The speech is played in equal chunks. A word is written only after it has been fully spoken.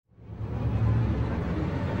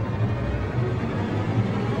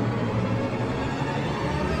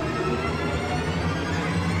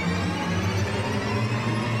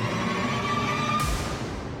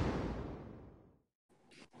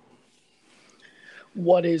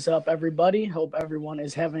What is up, everybody? Hope everyone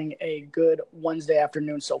is having a good Wednesday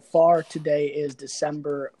afternoon so far. Today is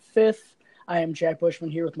December 5th. I am Jack Bushman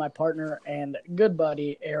here with my partner and good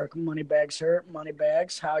buddy, Eric Moneybags here.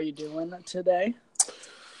 Moneybags, how you doing today?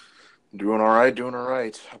 Doing all right.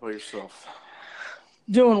 How about yourself?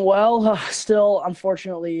 Doing well. Still,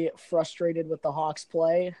 unfortunately, frustrated with the Hawks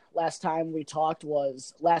play. Last time we talked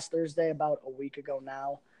was last Thursday, about a week ago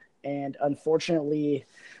now. And unfortunately,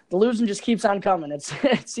 the losing just keeps on coming.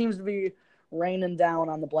 It seems to be raining down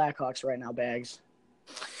on the Blackhawks right now, Bags.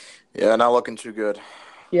 Yeah, not looking too good.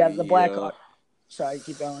 Yeah, the Blackhawks. Sorry,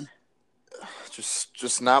 keep going.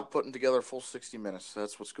 Just not putting together a full 60 minutes.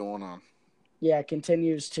 That's what's going on. Yeah, it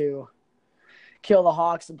continues to kill the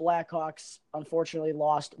Hawks. The Blackhawks, unfortunately,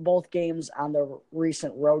 lost both games on their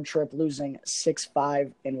recent road trip, losing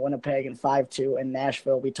 6-5 in Winnipeg and 5-2 in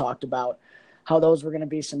Nashville. We talked about how those were going to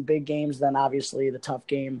be some big games. Then, obviously, the tough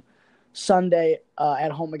game Sunday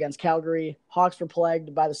at home against Calgary. Hawks were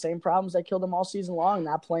plagued by the same problems that killed them all season long,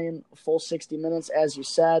 not playing a full 60 minutes, as you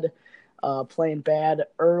said, playing bad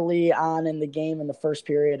early on in the game in the first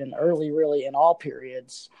period and early, really, in all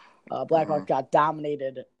periods. Blackhawks got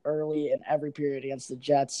dominated early in every period against the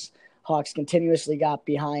Jets. Hawks continuously got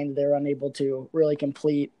behind. They were unable to really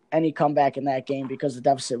complete any comeback in that game because the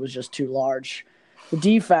deficit was just too large. The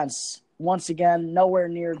defense, once again, nowhere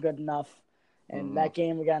near good enough. And that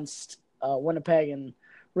game against Winnipeg, and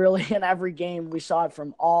really in every game, we saw it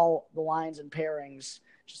from all the lines and pairings,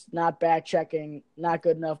 just not back checking, not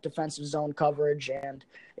good enough defensive zone coverage. And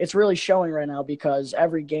it's really showing right now because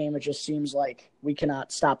every game it just seems like we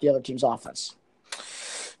cannot stop the other team's offense.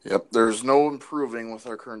 Yep, there's no improving with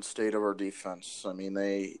our current state of our defense. I mean,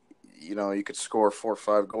 you could score 4 or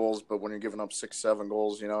 5 goals, but when you're giving up 6, 7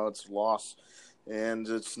 goals, it's a loss. And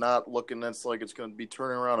it's not looking like it's going to be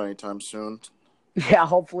turning around anytime soon. Yeah,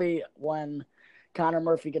 hopefully when Connor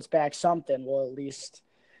Murphy gets back, something will at least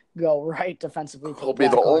go right defensively. He'll be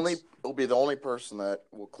the only person that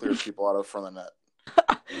will clear people out of front of the net.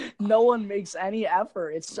 No one makes any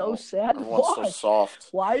effort. It's so sad. Everyone's so soft.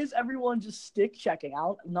 Why is everyone just stick checking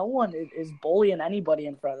out? No one is bullying anybody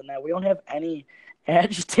in front of the net. We don't have any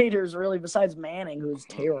agitators really besides Manning, who's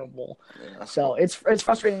terrible. Yeah. So it's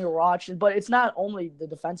frustrating to watch. But it's not only the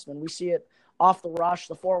defensemen. We see it off the rush.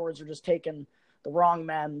 The forwards are just taking the wrong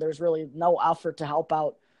men. There's really no effort to help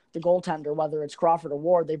out the goaltender, whether it's Crawford or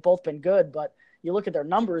Ward. They've both been good, but you look at their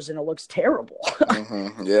numbers and it looks terrible.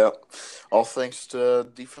 Yeah. All thanks to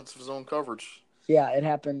defensive zone coverage. Yeah, it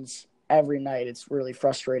happens every night. It's really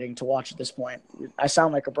frustrating to watch at this point. I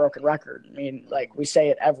sound like a broken record. I mean, like we say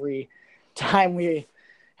it every time we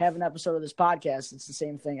have an episode of this podcast. It's the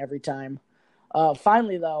same thing every time.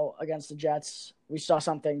 Finally, though, against the Jets, we saw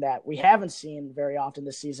something that we haven't seen very often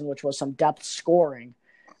this season, which was some depth scoring.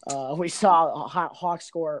 We saw Hawks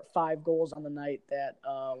score 5 goals on the night that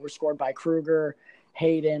were scored by Kruger,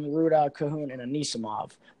 Hayden, Ruda, Cahoon, and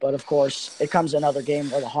Anisimov. But, of course, it comes another game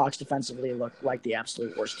where the Hawks defensively look like the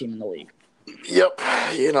absolute worst team in the league. Yep.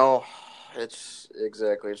 It's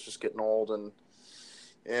just getting old, and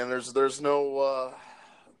there's no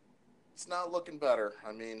it's not looking better.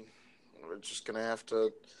 I mean, we're just going to have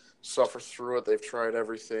to suffer through it. They've tried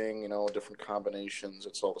everything, different combinations.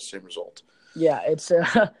 It's all the same result. Yeah,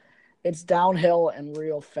 it's downhill and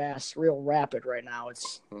real fast, real rapid right now.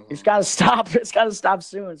 It's got to stop. It's got to stop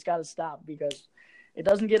soon. It's got to stop because it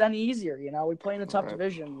doesn't get any easier. We play in a tough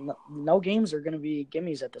division. No games are going to be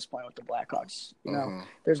gimmies at this point with the Blackhawks.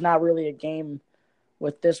 There's not really a game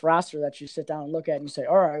with this roster that you sit down and look at and you say,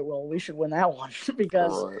 all right, well, we should win that one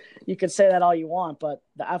because you could say that all you want, but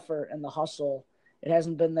the effort and the hustle, it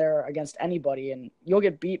hasn't been there against anybody, and you'll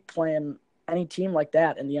get beat playing any team like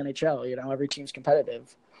that in the NHL. Every team's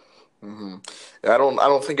competitive. Yeah, I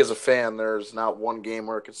don't think as a fan there's not one game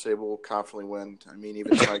where I could say we'll confidently win. I mean,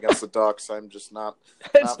 even against the Ducks, I'm just not.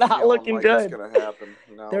 It's not looking like good. It's going to happen.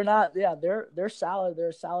 They're not. Yeah, they're solid. They're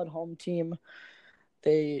a solid home team.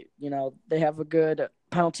 They have a good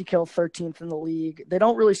penalty kill, 13th in the league. They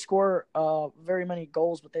don't really score very many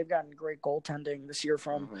goals, but they've gotten great goaltending this year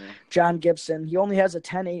from John Gibson. He only has a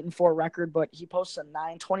 10-8-4 record, but he posts a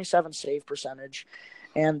 .927 save percentage.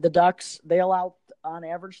 And the Ducks, they allow on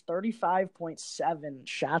average 35.7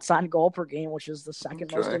 shots on goal per game, which is the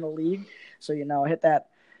second most in the league. So, hit that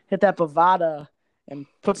Bovada and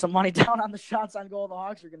put some money down on the shots on goal the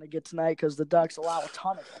Hawks are going to get tonight because the Ducks allow a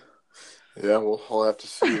ton of them. Yeah, we'll have to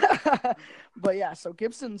see. But, yeah, so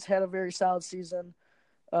Gibson's had a very solid season.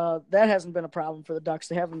 That hasn't been a problem for the Ducks.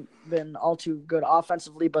 They haven't been all too good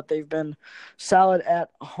offensively, but they've been solid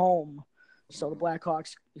at home. So the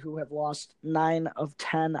Blackhawks, who have lost 9 of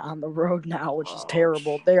 10 on the road now, which is Ouch.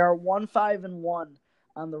 terrible. They are 1-5-1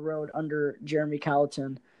 on the road under Jeremy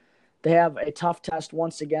Colleton. They have a tough test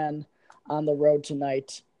once again on the road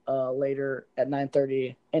tonight, later at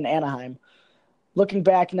 9:30 in Anaheim. Looking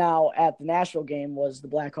back now at the Nashville game was the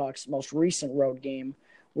Blackhawks' most recent road game.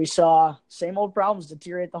 We saw same old problems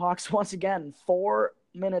deteriorate the Hawks once again. 4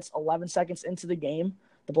 minutes, 11 seconds into the game,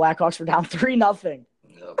 the Blackhawks were down 3-0.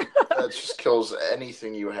 Yeah, that just kills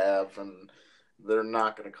anything you have, and they're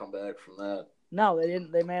not going to come back from that. No, they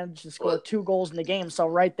didn't. They managed to score 2 goals in the game. So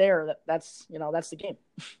right there, that's the game.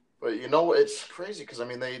 But it's crazy because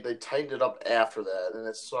they tightened it up after that, and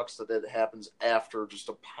it sucks that it happens after just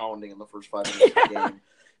a pounding in the first 5 minutes of the game.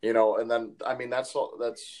 And then that's all.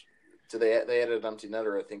 They added an empty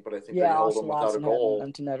netter, I think, but I think they held them without a goal.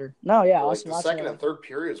 Empty netter. No, yeah, the second and third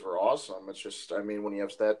periods were awesome. It's just, when you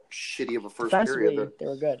have that shitty of a first period, they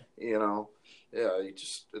were good.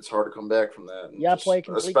 It's hard to come back from that. Yeah, play a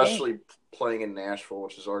complete especially game. Playing in Nashville,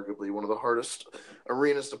 which is arguably one of the hardest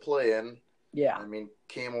arenas to play in. Yeah,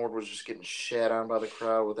 Cam Ward was just getting shat on by the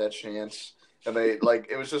crowd with that chance. And they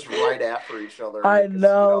it was just right after each other. I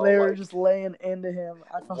know they were just laying into him.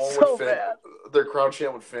 I felt so bad. Their crowd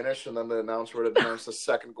chant would finish, and then the announcer would announce the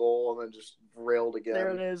second goal, and then just railed again. There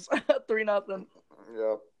it is, 3-0.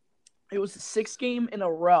 Yep. It was the 6th game in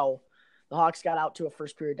a row. The Hawks got out to a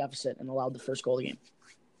first period deficit and allowed the first goal of the game.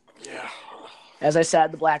 Yeah. As I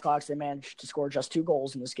said, the Blackhawks, they managed to score just 2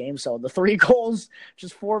 goals in this game. So the 3 goals,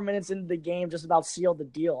 just 4 minutes into the game, just about sealed the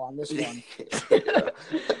deal on this one.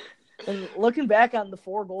 And looking back on the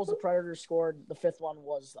 4 goals the Predators scored, the 5th one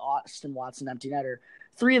was the Austin Watson empty netter.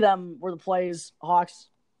 3 of them were the plays Hawks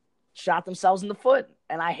shot themselves in the foot.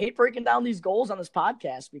 And I hate breaking down these goals on this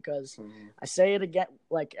podcast because I say it again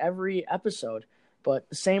like every episode, but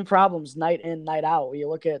the same problems night in, night out. When you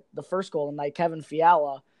look at the first goal tonight, Kevin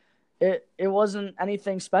Fiala, it wasn't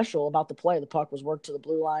anything special about the play. The puck was worked to the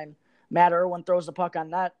blue line. Matt Irwin throws the puck on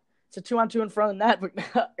net. It's a 2-on-2 in front of the net,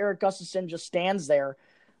 but Erik Gustafsson just stands there.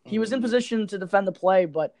 He was in position to defend the play,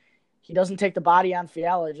 but he doesn't take the body on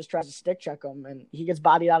Fiala. He just tries to stick check him, and he gets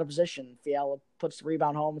bodied out of position. Fiala puts the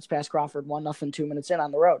rebound home. It's past Crawford, 1-0, 2 minutes in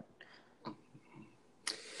on the road.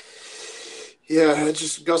 Yeah,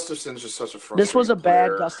 Gustafsson's just such a frustrating This was a bad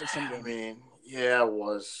player. Gustafsson game. Yeah, it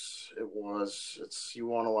was. You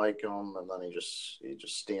want to like him, and then he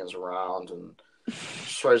just stands around and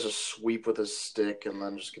just tries to sweep with his stick, and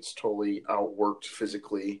then just gets totally outworked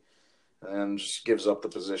physically. And just gives up the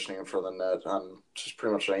positioning in front of the net on just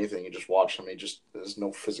pretty much anything. You just watch him. There's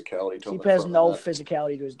no physicality to him. He has no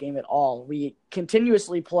physicality to his game at all. We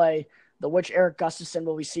continuously play the which Erik Gustafsson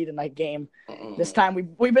will we see tonight game. This time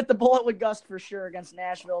we bit the bullet with Gust for sure against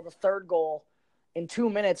Nashville. The 3rd goal in 2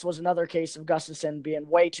 minutes was another case of Gustafsson being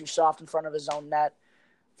way too soft in front of his own net.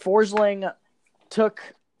 Forsling took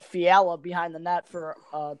Fiala behind the net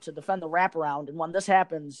to defend the wraparound. And when this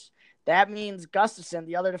happens, that means Gustafsson,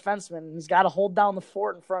 the other defenseman, he's got to hold down the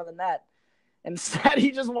fort in front of the net. Instead, he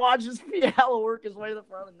just watches Fiala work his way to the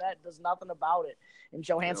front of the net, does nothing about it. And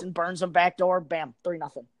Johansson burns him backdoor, bam,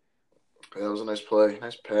 3-0. Yeah, that was a nice play.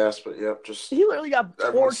 Nice pass, but he literally got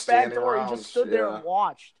torched backdoor. He just stood there and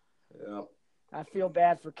watched. Yeah. I feel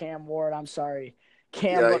bad for Cam Ward. I'm sorry. He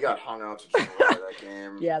got hung out to dry that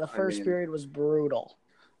game. Yeah, the first period was brutal.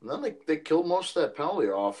 And then they killed most of that penalty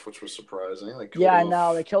off, which was surprising. I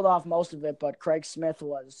know. They killed off most of it, but Craig Smith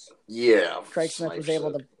was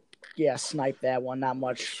able to snipe that one. Not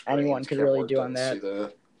much anyone could really do on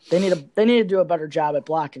that. They need to do a better job at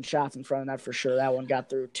blocking shots in front of that for sure. That one got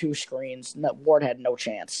through 2 screens. Ward had no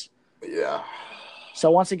chance. Yeah. So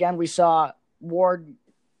once again, we saw Ward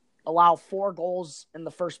allow 4 goals in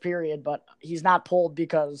the first period, but he's not pulled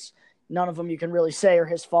because none of them you can really say are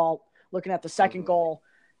his fault. Looking at the second goal,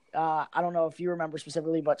 I don't know if you remember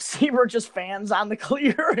specifically, but Seabrook just fans on the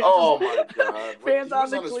clear. Oh, my God. Fans on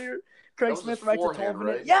the clear. Craig Smith right to 12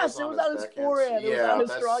 minutes. Right? Yes, it was on his forehand. It was on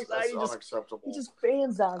his strong side. He just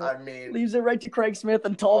fans on it. Leaves it right to Craig Smith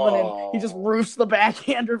and Tolvanen. And he just roofs the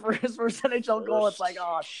backhander for his first NHL goal. It's like,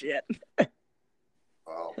 oh, shit.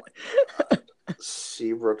 Oh, my God.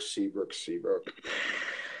 Seabrook.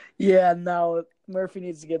 Yeah, no. Murphy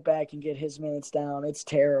needs to get back and get his minutes down. It's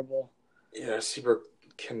terrible. Yeah, Seabrook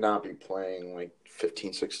cannot be playing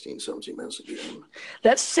 15, 16, 17 minutes a game.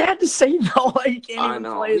 That's sad to say, though. He can't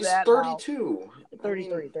even play He's that 32. Now.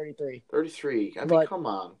 33. 33. I mean, come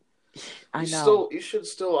on. I know. You should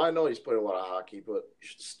still. I know he's played a lot of hockey, but you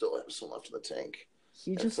should still have some left in the tank.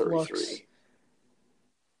 He just looks.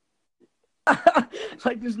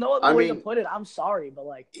 Like, there's no other way to put it. I'm sorry, but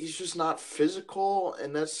like, he's just not physical,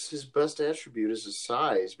 and that's his best attribute is his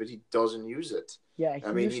size, but he doesn't use it. Yeah,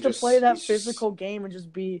 he used to play that physical game and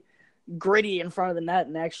just be gritty in front of the net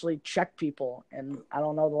and actually check people. And I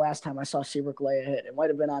don't know the last time I saw Seabrook lay a hit. It might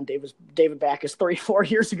have been on David Backes 3-4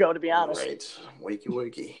 years ago, to be honest. Right.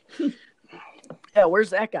 Wakey. Yeah, where's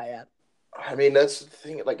that guy at? I mean, that's the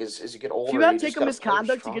thing. Like, as you get older, if you got to take a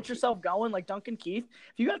misconduct to get yourself going, like Duncan Keith,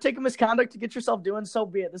 if you got to take a misconduct to get yourself doing, so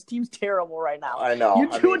be it. This team's terrible right now. I know. You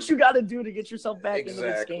do what you got to do to get yourself back into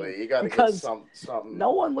this game. Exactly. You got to get something.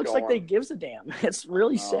 No one looks like they gives a damn. It's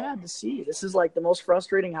really sad to see. This is like the most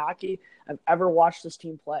frustrating hockey I've ever watched this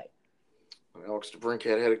team play. Alex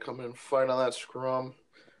DeBrincat had to come in and fight on that scrum.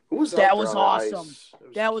 Who was that? Was awesome.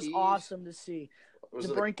 That was awesome to see.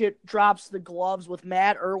 DeBrincat drops the gloves with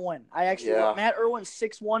Matt Irwin. Matt Irwin's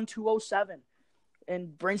 6'1", 207. And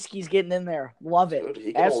Brinsky's getting in there. Love it.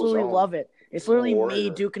 Dude, absolutely love it. It's literally me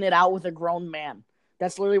duking it out with a grown man.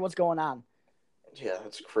 That's literally what's going on. Yeah,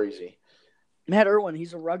 that's crazy. Matt Irwin,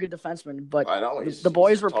 he's a rugged defenseman, but I know, the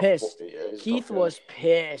boys were pissed. Keith was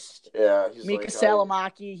pissed. Yeah, Mika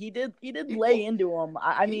Salamaki, he did lay into him.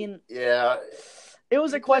 I mean, yeah. It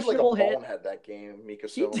was a questionable hit. He played like a bonehead that game, Mika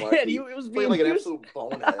Salamaki. He was playing like an absolute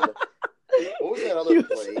bonehead. What was that other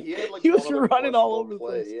play? He was running all over the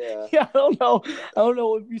place. Yeah, I don't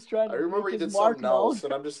know if he's trying to. I remember he did something else,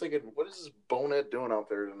 and I'm just thinking, what is this bonehead doing out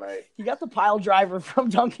there tonight? He got the pile driver from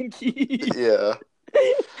Duncan Keith. Yeah.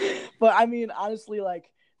 But I mean, honestly, like,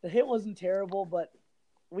 the hit wasn't terrible, but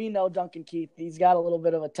we know Duncan Keith. He's got a little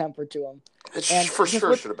bit of a temper to him. It for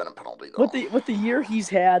sure should have been a penalty, though. With the year he's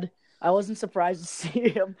had, I wasn't surprised to see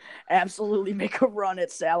him absolutely make a run at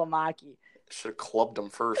Salamaki. Should have clubbed him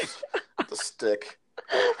first with the stick.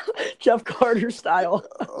 Jeff Carter style.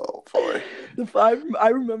 Oh, boy. I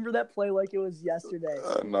remember that play like it was yesterday.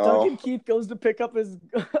 No. Duncan Keith goes to pick up his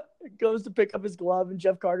glove, and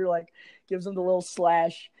Jeff Carter gives him the little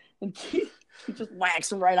slash, and Keith just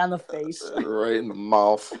whacks him right on the face. Right in the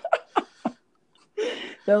mouth.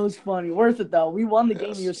 That was funny. Worth it, though. We won the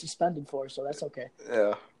game he was suspended for, so that's okay.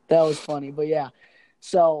 Yeah. That was funny, but yeah.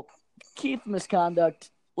 So, Keith's misconduct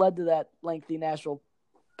led to that lengthy Nashville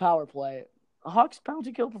power play. Hawks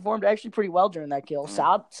penalty kill performed actually pretty well during that kill.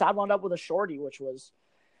 Saad wound up with a shorty, which was,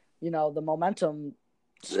 the momentum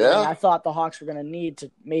I thought the Hawks were going to need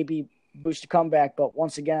to maybe boost a comeback. But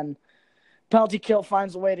once again, penalty kill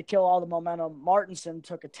finds a way to kill all the momentum. Martinson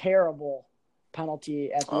took a terrible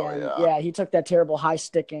penalty at the end. Yeah, he took that terrible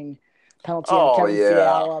high-sticking penalty on Kevin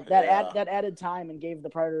Fiala. That added time and gave the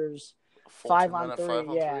Predators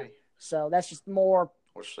 5-on-3. Yeah, so that's just more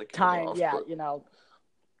time.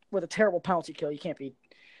 With a terrible penalty kill, you can't be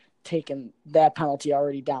taking that penalty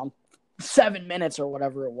already down 7 minutes or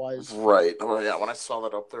whatever it was. Right. Well, yeah, when I saw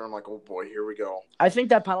that up there, I'm like, oh, boy, here we go. I think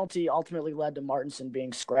that penalty ultimately led to Martinson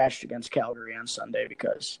being scratched against Calgary on Sunday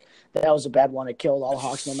because that was a bad one. It killed all the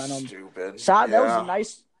Hawks' momentum. Stupid. Saad, that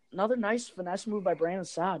was another nice finesse move by Brandon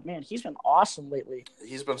Saad. Man, he's been awesome lately.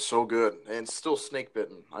 He's been so good and still snake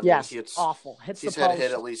bitten. It's awful. He's had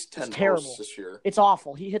hit at least 10 posts this year. It's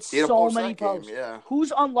awful. He hits so many posts. Yeah.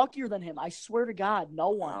 Who's unluckier than him? I swear to God, no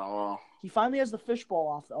one. I don't know. He finally has the fishbowl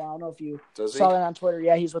off, though. I don't know if you saw that on Twitter.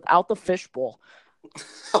 Yeah, he's without the fishbowl.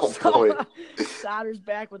 Oh, boy. Sauter's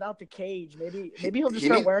back without the cage. Maybe he'll just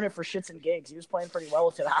start wearing it for shits and gigs. He was playing pretty well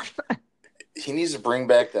with it on. He needs to bring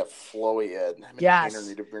back that flowy head. Yes. Painter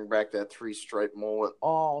need to bring back that 3-stripe mullet.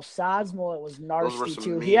 Oh, Saad's mullet was nasty,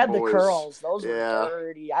 too. He had the curls. Those were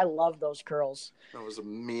dirty. I love those curls. That was a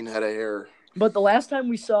mean head of hair. But the last time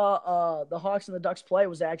we saw the Hawks and the Ducks play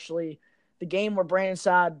was actually the game where Brandon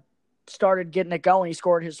Saad started getting it going. He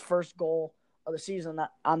scored his first goal of the season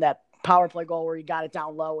on that power play goal where he got it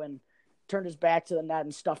down low and turned his back to the net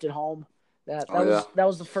and stuffed it home. That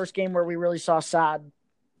was the first game where we really saw Saad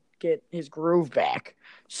get his groove back.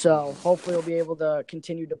 So hopefully he'll be able to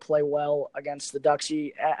continue to play well against the Ducks.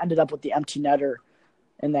 He ended up with the empty netter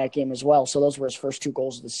in that game as well. So those were his first 2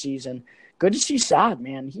 goals of the season. Good to see Saad,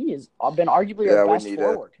 man. He has been arguably our best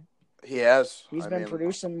forward. He has. He's been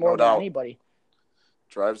producing more than anybody.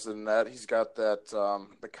 Drives the net. He's got that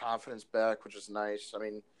the confidence back, which is nice. I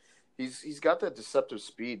mean, he's got that deceptive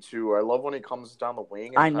speed too. I love when he comes down the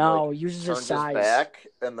wing. And uses his size back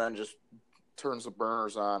and then just turns the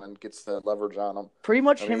burners on and gets the leverage on him. Pretty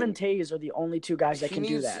much him and Taze are the only 2 guys that can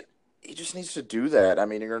do that. He just needs to do that. I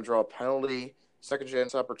mean, you're going to draw a penalty, second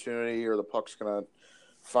chance opportunity, or the puck's going to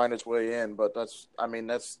find its way in. But that's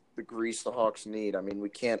the grease the Hawks need. I mean,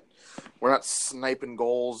 we're not sniping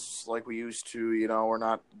goals like we used to. We're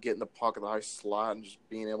not getting the puck in the high slot and just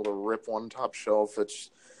being able to rip one top shelf.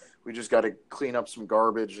 We just got to clean up some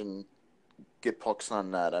garbage and get pucks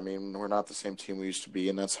on net. I mean, we're not the same team we used to be,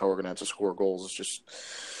 and that's how we're going to have to score goals. It's just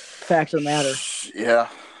fact of the matter. Yeah.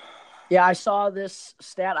 Yeah, I saw this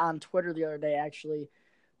stat on Twitter the other day, actually.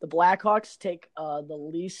 The Blackhawks take the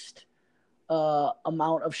least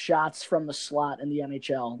amount of shots from the slot in the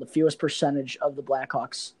NHL, the fewest percentage of the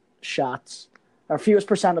Blackhawks shots, or fewest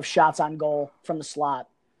percent of shots on goal from the slot.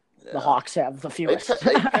 Yeah. The Hawks have the fewest.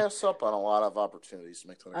 They pass up on a lot of opportunities to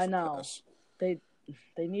make the I know. Pass.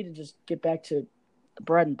 They need to just get back to the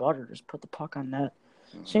bread and butter, just put the puck on net.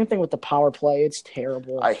 Mm-hmm. Same thing with the power play. It's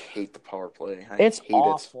terrible. I hate the power play. It's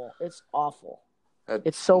awful. It's awful.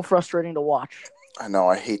 It's so frustrating to watch. I know.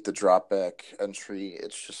 I hate the drop back entry.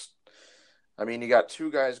 It's just, I mean, you got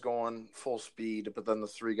two guys going full speed, but then the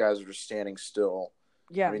three guys are just standing still.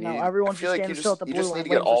 Yeah, I mean, everyone's just standing still at the blue line. You just need to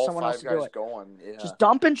get all five guys going. Yeah. Just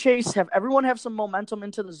dump and chase. Have everyone have some momentum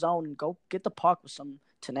into the zone and go get the puck with some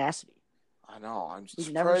tenacity. I know. I'm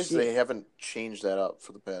surprised they haven't changed that up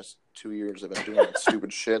for the past 2 years. They've been doing that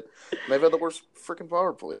stupid shit. They've had the worst freaking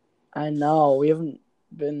power play. I know. We haven't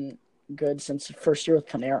been good since the first year with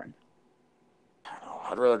Panarin. I know.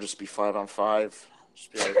 I'd rather just be 5-on-5.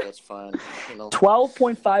 Just be like, that's fine.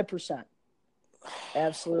 12.5%.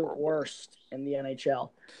 Absolute worst in the NHL.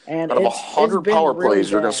 And out of 100 power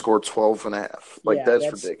plays, you're going to score 12.5. That's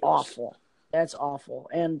ridiculous. Awful. That's awful.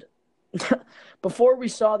 And before we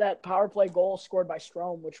saw that power play goal scored by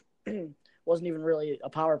Strome, which wasn't even really a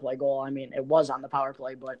power play goal. I mean, it was on the power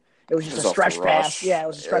play, but it was just a stretch pass. Yeah, it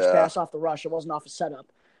was a stretch pass off the rush. It wasn't off a setup.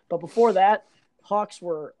 But before that, Hawks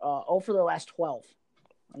were 0 for their last 12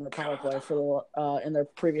 on the power play in their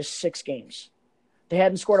previous 6 games. They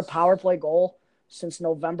hadn't scored a power play goal since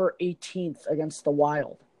November 18th against the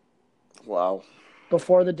Wild. Wow.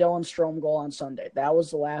 Before the Dylan Strome goal on Sunday. That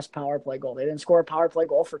was the last power play goal. They didn't score a power play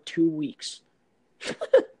goal for 2 weeks.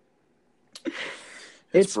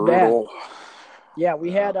 It's brutal. Bad. Yeah,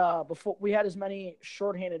 we had as many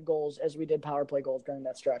shorthanded goals as we did power play goals during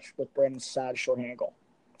that stretch with Brandon Saad's shorthanded goal.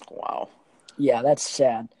 Wow. Yeah, that's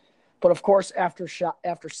sad. But of course, after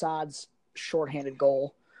Saad's shorthanded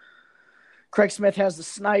goal, Craig Smith has the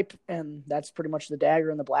snipe, and that's pretty much the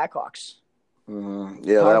dagger in the Blackhawks. Mm-hmm.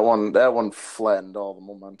 Yeah, that one flattened all the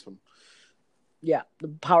momentum. Yeah, the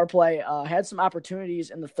power play had some opportunities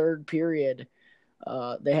in the third period.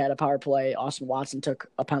 They had a power play. Austin Watson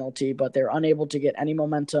took a penalty, but they were unable to get any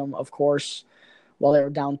momentum, of course, while they were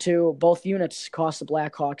down 2. Both units cost the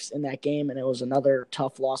Blackhawks in that game, and it was another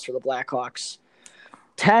tough loss for the Blackhawks.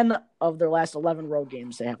 10 of their last 11 road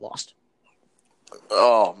games they have lost.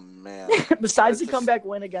 Oh, man. Besides the comeback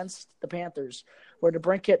win against the Panthers, where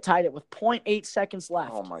DeBrincat tied it with 0.8 seconds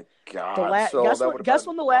left. Oh, my God. Guess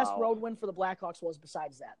when the last road win for the Blackhawks was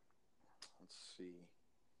besides that? Let's see.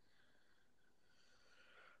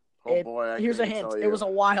 Oh, boy. Here's a hint. It was a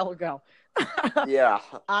while ago. Yeah.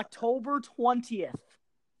 October 20th.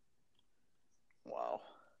 Wow.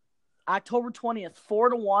 October 20th,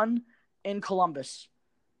 4-1 in Columbus.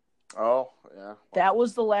 Oh, yeah. Wow. That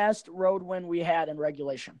was the last road win we had in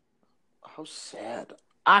regulation. How sad.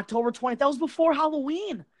 October 20th. That was before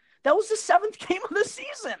Halloween. That was the 7th game of the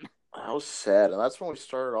season. That was sad. And that's when we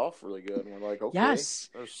started off really good. And we're like, okay. Yes.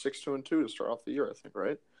 There's 6-2-2 to start off the year, I think,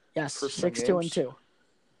 right? Yes, 6-2-2.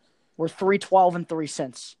 We're 3-12-3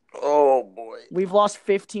 since. Oh, boy. We've lost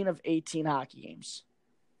 15 of 18 hockey games.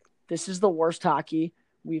 This is the worst hockey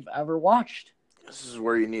we've ever watched. This is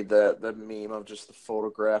where you need that meme of just the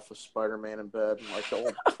photograph of Spider-Man in bed, like the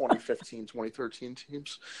old 2015, 2013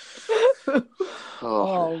 teams.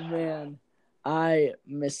 Oh, man. I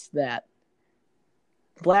missed that.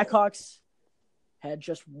 Blackhawks had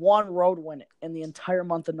just one road win in the entire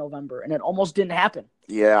month of November, and it almost didn't happen.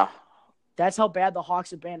 Yeah. That's how bad the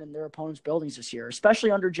Hawks abandoned their opponents' buildings this year, especially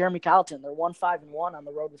under Jeremy Colleton. They're 1-5-1 on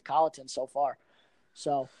the road with Colleton so far.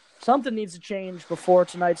 So something needs to change before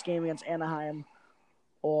tonight's game against Anaheim,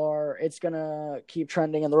 or it's going to keep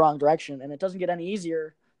trending in the wrong direction. And it doesn't get any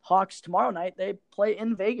easier. Hawks tomorrow night, they play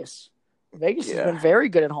in Vegas. Vegas has been very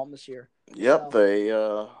good at home this year. Yep, they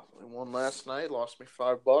won last night, lost me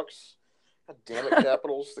 $5. God damn it,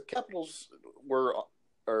 Capitals. The Capitals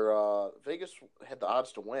Vegas had the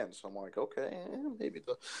odds to win, so I'm like, okay, maybe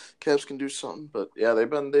the Cavs can do something. But yeah, they've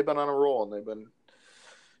been on a roll, and they've been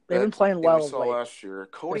playing well. We saw last year.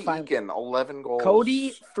 Cody Eakin, 11 goals.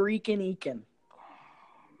 Cody freaking Eakin.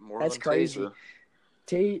 More That's than crazy. Taser.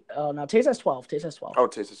 No, Taze has 12. Taze has 12. Oh,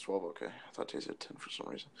 Taze has 12. Okay, I thought Taze had 10 for some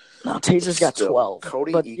reason. No, Taser's got Still, 12.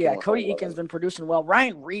 Cody but Eakin yeah, with Cody 11. Eakin's been producing well.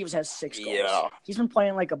 Ryan Reeves has 6 goals. Yeah. He's been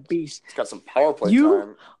playing like a beast. He's got some power play You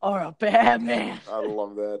time. are a bad man. I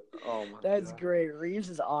love that. Oh my That's God. great. Reeves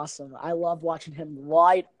is awesome. I love watching him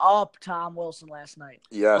light up Tom Wilson last night.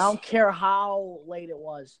 Yes. I don't care how late it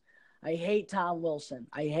was. I hate Tom Wilson.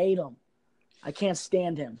 I hate him. I can't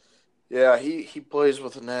stand him. Yeah, he plays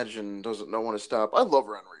with an edge and doesn't know when to stop. I love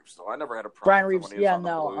Ryan Reeves, though. I never had a problem Brian with Reeves, him when he was on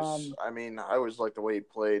the no. Blues. I mean, I always liked the way he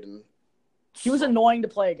played. And He was annoying to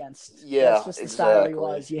play against. Yeah, that's just the style he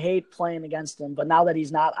was. You hate playing against him, but now that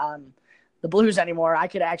he's not on the Blues anymore, I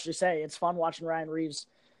could actually say it's fun watching Ryan Reeves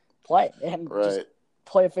play and just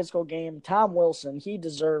play a physical game. Tom Wilson, he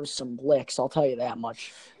deserves some licks, I'll tell you that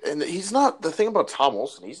much. And he's not – the thing about Tom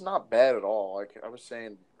Wilson, he's not bad at all. Like I was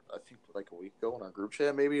saying, I think like a week ago in our group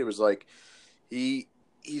chat maybe, it was like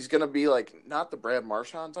he's going to be like not the Brad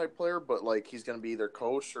Marchand type player, but like he's going to be their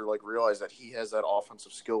coach or like realize that he has that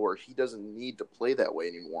offensive skill where he doesn't need to play that way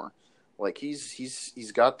anymore. Like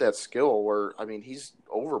he's got that skill where, I mean, he's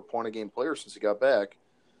over a point a game player since he got back.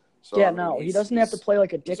 So, yeah, I mean, no, he doesn't have to play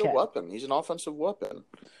like a dickhead. He's a weapon. He's an offensive weapon.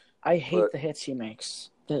 I hate the hits he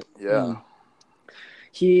makes.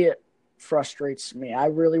 He frustrates me. I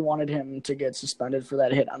really wanted him to get suspended for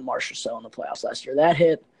that hit on Marchessault in the playoffs last year. That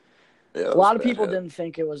hit, a lot of people didn't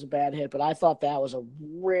think it was a bad hit, but I thought that was a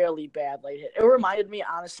really bad late hit. It reminded me,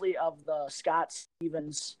 honestly, of the Scott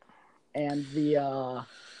Stevens and the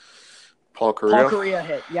Paul Correa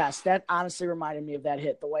hit. Yes, that honestly reminded me of that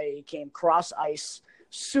hit, the way he came cross ice,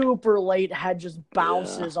 super late, head just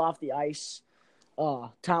bounces off the ice.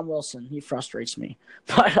 Tom Wilson, he frustrates me.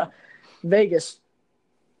 But Vegas,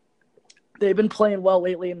 they've been playing well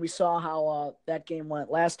lately, and we saw how that game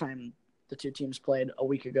went last time the two teams played a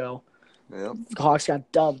week ago. Yep. The Hawks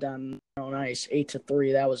got dubbed on their own ice,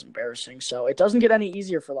 8-3. That was embarrassing. So it doesn't get any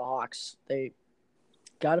easier for the Hawks. They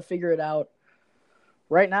got to figure it out.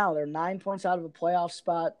 Right now, they're 9 points out of a playoff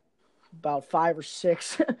spot. About 5 or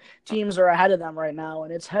 6 teams are ahead of them right now,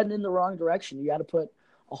 and it's heading in the wrong direction. You got to put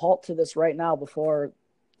a halt to this right now before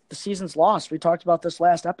the season's lost. We talked about this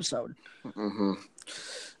last episode. Mm-hmm.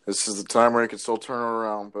 This is the time where you can still turn it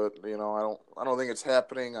around, but I don't think it's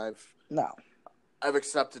happening. I've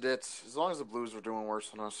accepted it. As long as the Blues are doing worse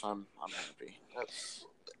than us, I'm happy. That's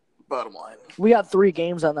bottom line. We got 3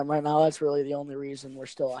 games on them right now. That's really the only reason we're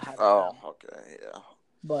still ahead of them. Oh, okay, yeah.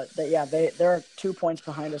 But they're 2 points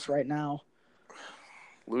behind us right now.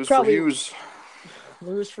 Lose for Hughes.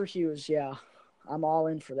 Lose for Hughes, yeah. I'm all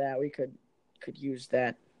in for that. We could use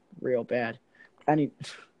that real bad. Any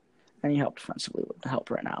help defensively would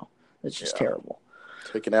help right now. It's just terrible.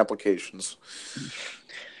 Taking applications.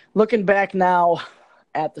 Looking back now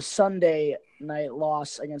at the Sunday night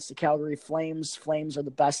loss against the Calgary Flames. Flames are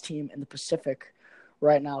the best team in the Pacific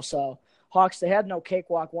right now. So Hawks, they had no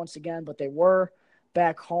cakewalk once again, but they were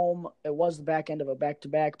back home. It was the back end of a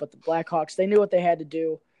back-to-back, but the Blackhawks, they knew what they had to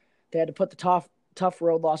do. They had to put the tough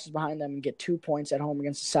road losses behind them and get 2 points at home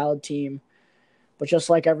against a solid team. But just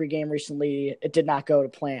like every game recently, it did not go to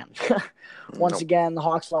plan. Once again, the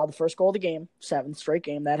Hawks allowed the first goal of the game, 7th straight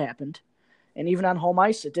game that happened. And even on home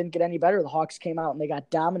ice, it didn't get any better. The Hawks came out and they got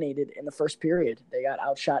dominated in the first period. They got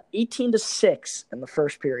outshot 18-6 in the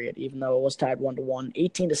first period, even though it was tied 1-1.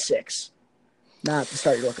 18-6. Not the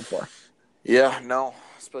start you're looking for. Yeah, no.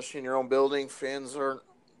 Especially in your own building, fans aren't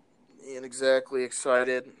exactly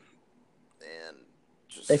excited. And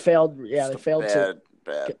just they failed. Yeah, they failed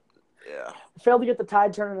bad. Failed to get the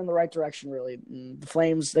tide turning in the right direction, really. The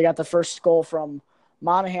Flames, they got the first goal from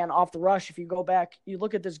Monahan off the rush. If you go back, you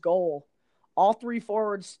look at this goal, all 3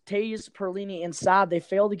 forwards, Taze, Perlini, and Saad, they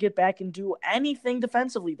failed to get back and do anything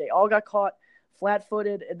defensively. They all got caught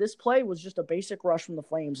flat-footed. This play was just a basic rush from the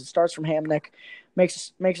Flames. It starts from Hamnick,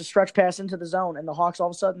 makes a stretch pass into the zone, and the Hawks, all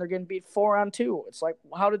of a sudden, they're getting beat 4-on-2. It's like,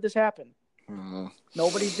 how did this happen? Mm-hmm.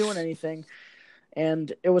 Nobody's doing anything.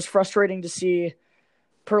 And it was frustrating to see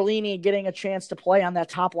Perlini getting a chance to play on that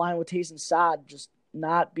top line with Taze and Saad just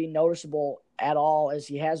not be noticeable at all as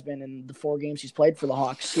he has been in the 4 games he's played for the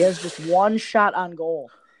Hawks. He has just 1 shot on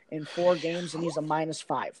goal in 4 games, and he's a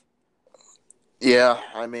 -5. Yeah,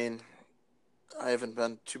 I mean, I haven't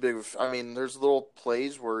been too big of – I mean, there's little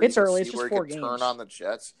plays where it's you early. can see it's where just 4 he can games. turn on the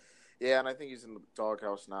Jets. Yeah, and I think he's in the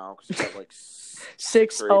doghouse now because he got like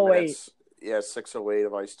 6:08. Yeah, 6:08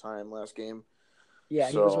 of ice time last game. Yeah,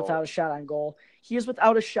 he was without a shot on goal. He is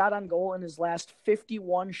without a shot on goal in his last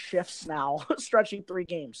 51 shifts now, stretching 3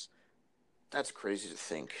 games. That's crazy to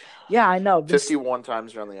think. Yeah, I know. 51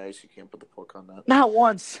 times you're on the ice, you can't put the puck on that. Not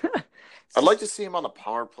once. I'd like to see him on the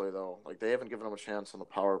power play, though. Like, they haven't given him a chance on the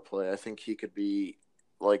power play. I think he could be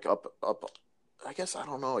like up. I guess I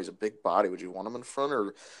don't know. He's a big body. Would you want him in front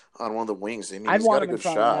or on one of the wings? I mean, I'd he's want got a him in good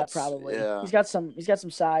front of that shot. probably. Yeah, He's got some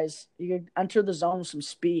size. He could enter the zone with some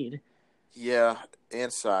speed. yeah,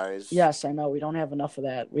 and size, Yes, I know. We don't have enough of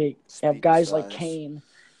that. We have speed and guys like size. Kane,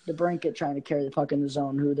 DeBrincat trying to carry the puck in the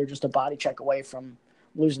zone, who they're just a body check away from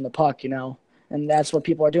losing the puck, And that's what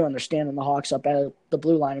people are doing. They're standing the Hawks up at the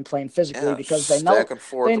blue line and playing physically Yeah, because just stacking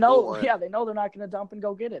forward the blue line. yeah, they know they're not going to dump and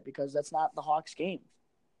go get it because that's not the Hawks game.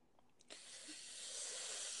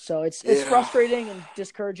 So it's frustrating and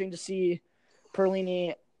discouraging to see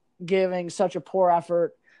Perlini giving such a poor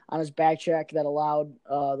effort on his back check that allowed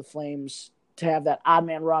the Flames to have that odd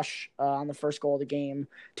man rush on the first goal of the game.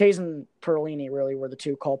 Taves and Perlini really were the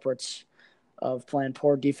two culprits of playing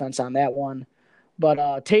poor defense on that one. But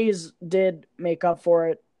Taves did make up for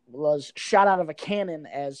it, was shot out of a cannon,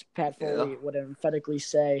 as Pat Foley would emphatically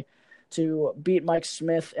say, to beat Mike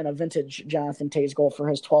Smith in a vintage Jonathan Taves goal for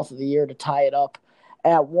his 12th of the year to tie it up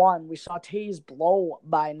at 1. We saw Taves blow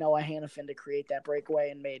by Noah Hannafin to create that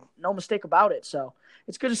breakaway and made no mistake about it. So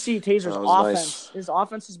it's good to see Taser's offense. Nice. His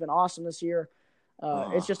offense has been awesome this year.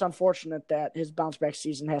 It's just unfortunate that his bounce-back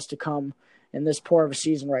season has to come in this poor of a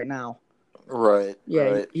season right now. Right. Yeah,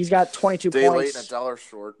 right. He's got 22 Day points. Day late and $1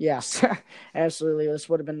 short. Yes, absolutely. This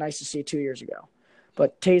would have been nice to see 2 years ago.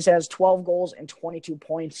 But Taves has 12 goals and 22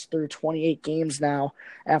 points through 28 games now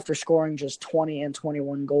after scoring just 20 and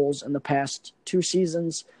 21 goals in the past 2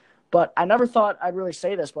 seasons. But I never thought I'd really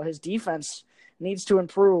say this, but his defense needs to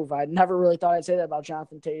improve. I never really thought I'd say that about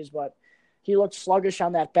Jonathan Taves, but he looked sluggish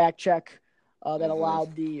on that back check that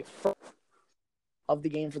allowed the first of the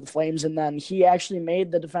game for the Flames. And then he actually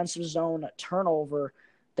made the defensive zone turnover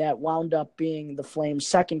that wound up being the Flames'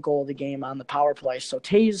 second goal of the game on the power play. So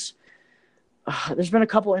Taves, there's been a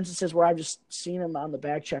couple instances where I've just seen him on the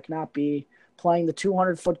back check not be playing the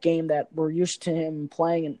 200-foot game that we're used to him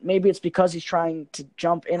playing. And maybe it's because he's trying to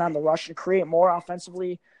jump in on the rush and create more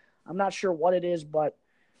offensively. I'm not sure what it is, but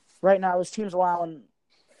right now this team's allowing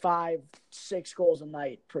 5-6 goals a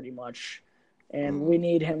night pretty much. And we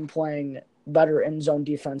need him playing better in-zone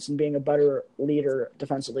defense and being a better leader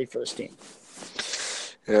defensively for this team.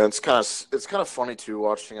 Yeah, it's kind of funny too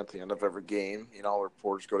watching at the end of every game.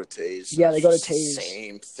 Reporters go to Taves. Yeah, they go to Taves.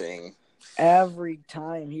 Same thing every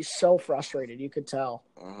time. He's so frustrated. You could tell.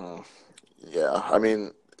 Yeah, I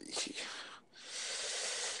mean, there's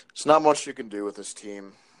not much you can do with this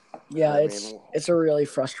team. Yeah, it's a really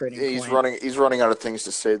frustrating. He's point. running out of things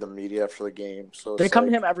to say to the media after the game. So they come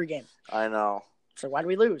to him every game. I know. So why do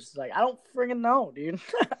we lose? It's like, I don't friggin' know, dude.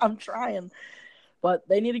 I'm trying. But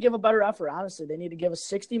they need to give a better effort, honestly. They need to give a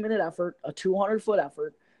 60-minute effort, a 200-foot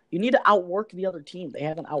effort. You need to outwork the other team. They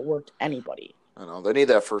haven't outworked anybody. I know. They need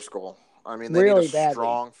that first goal. I mean, they really need a badly.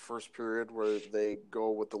 Strong first period where they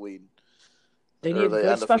go with the lead. They need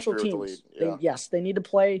good special teams. Yeah. They need to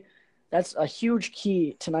play. That's a huge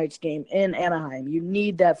key tonight's game in Anaheim. You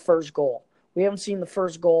need that first goal. We haven't seen the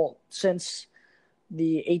first goal since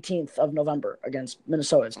the 18th of November against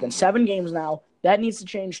Minnesota. It's been 7 games now. That needs to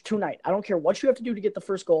change tonight. I don't care what you have to do to get the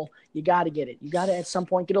first goal. You got to get it. You got to at some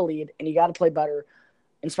point get a lead, and you got to play better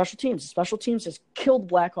in special teams. Special teams has killed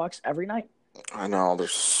Blackhawks every night. I know. They're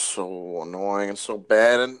so annoying and so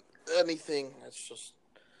bad and anything. It's just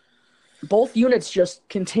 – both units just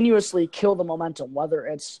continuously kill the momentum, whether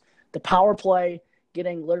it's the power play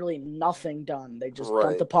getting literally nothing done. They just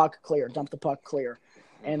dump the puck clear.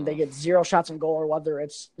 And they get 0 shots on goal, or whether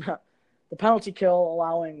it's the penalty kill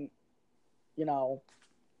allowing –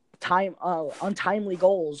 untimely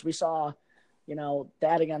goals. We saw,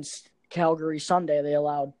 that against Calgary Sunday. They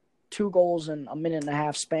allowed 2 goals in a minute and a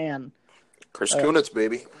half span. Chris Kunitz,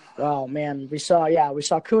 baby. Oh man, we saw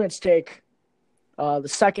Kunitz take the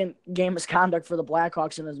second game misconduct for the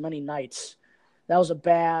Blackhawks in as many nights. That was a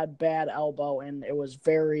bad elbow, and it was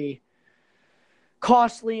very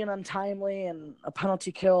costly and untimely, and a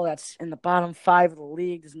penalty kill that's in the bottom 5 of the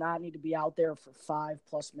league does not need to be out there for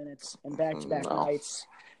 5+ minutes and back-to-back nights.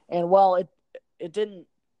 And it didn't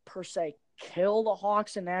per se kill the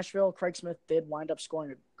Hawks in Nashville. Craig Smith did wind up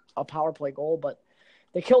scoring a power play goal, but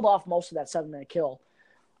they killed off most of that 7-minute kill.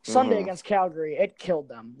 Sunday against Calgary, it killed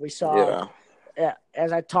them. We saw,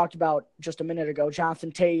 as I talked about just a minute ago,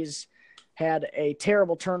 Jonathan Taves had a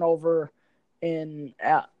terrible turnover in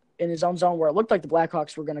his own zone where it looked like the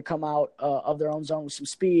Blackhawks were going to come out of their own zone with some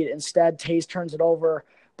speed. Instead, Taves turns it over.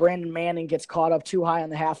 Brandon Manning gets caught up too high on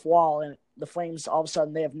the half wall, and the Flames, all of a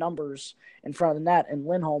sudden, they have numbers in front of the net, and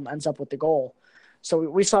Lindholm ends up with the goal. So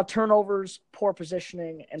we saw turnovers, poor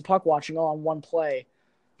positioning, and puck watching all on one play,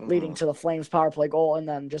 leading to the Flames power play goal. And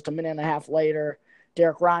then just a minute and a half later,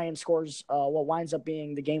 Derek Ryan scores what winds up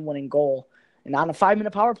being the game-winning goal. And on a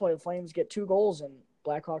 5-minute power play, the Flames get 2 goals, and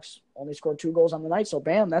Blackhawks only scored 2 goals on the night. So,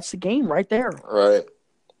 bam, that's the game right there. Right.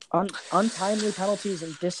 Untimely penalties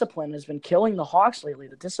and discipline has been killing the Hawks lately.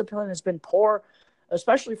 The discipline has been poor,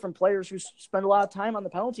 especially from players who spend a lot of time on the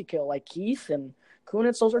penalty kill, like Keith and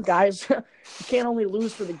Kunitz. Those are guys you can't only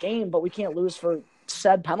lose for the game, but we can't lose for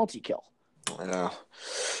said penalty kill. Yeah.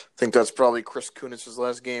 I think that's probably Chris Kunitz's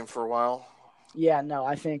last game for a while. Yeah, no,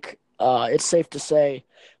 I think it's safe to say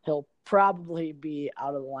he'll probably be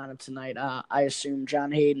out of the lineup tonight. I assume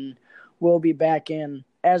John Hayden will be back in.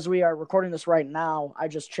 As we are recording this right now, I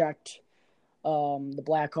just checked the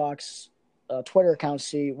Blackhawks Twitter account to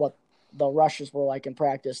see what the rushes were like in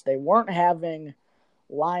practice. They weren't having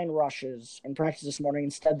line rushes in practice this morning.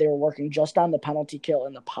 Instead, they were working just on the penalty kill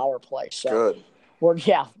and the power play. So, good.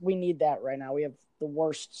 We need that right now. We have the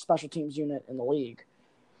worst special teams unit in the league.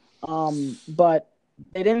 But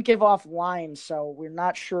they didn't give off lines, so we're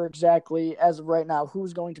not sure exactly as of right now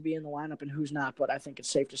who's going to be in the lineup and who's not. But I think it's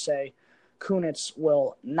safe to say Kunitz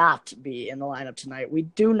will not be in the lineup tonight. We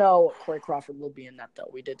do know Corey Crawford will be in that, though.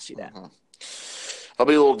 We did see that. I'll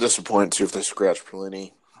be a little disappointed, too, if they scratch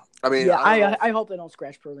Perlini. I mean, yeah, I hope they don't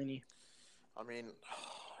scratch Perlini. I mean,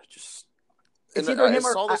 just it's either him or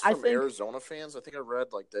I saw this I from think Arizona fans. I think I read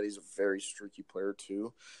that he's a very streaky player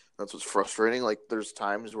too. That's what's frustrating. Like there's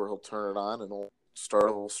times where he'll turn it on and he'll start a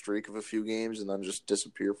little streak of a few games and then just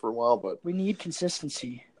disappear for a while. But we need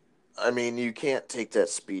consistency. I mean, you can't take that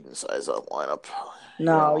speed and size out lineup.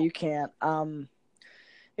 No, you can't.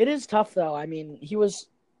 It is tough though. I mean, he was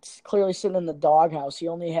clearly sitting in the doghouse. He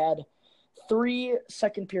only had 3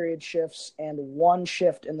 second period shifts and 1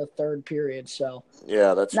 shift in the third period. So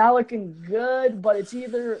yeah, that's not looking good, but it's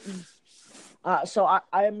either so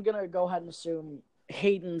I'm going to go ahead and assume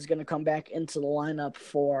Hayden's going to come back into the lineup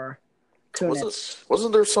for Kunitz.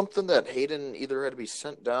 Wasn't there something that Hayden either had to be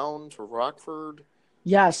sent down to Rockford?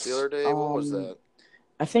 Yes. The other day? What was that?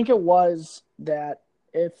 I think it was that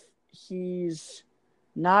if he's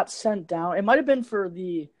not sent down, it might have been for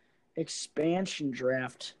the expansion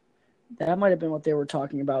draft. That might have been what they were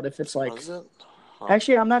talking about. If it's like, was it?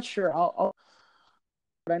 Actually, I'm not sure.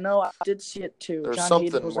 But I know I did see it too. There's John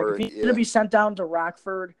Hayden was like, if he's going to be sent down to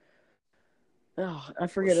Rockford, I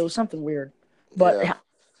forget. It was something weird. But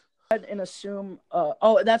and assume,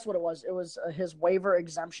 that's what it was. It was his waiver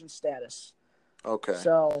exemption status. Okay.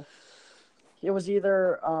 So it was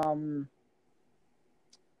either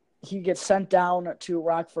he gets sent down to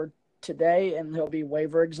Rockford today and he'll be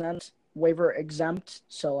waiver exempt.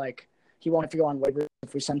 So like he won't have to go on waiver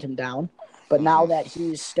if we send him down. But now that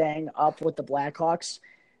he's staying up with the Blackhawks,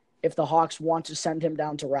 if the Hawks want to send him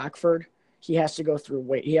down to Rockford, he has to go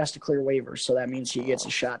through he has to clear waivers. So that means he gets a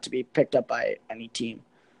shot to be picked up by any team,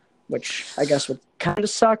 which I guess would kind of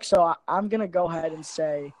suck. So I'm going to go ahead and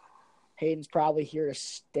say Hayden's probably here to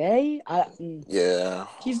stay.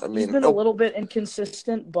 He's been a little bit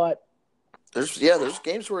inconsistent, but there's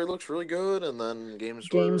games where he looks really good, and then games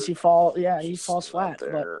where he falls flat.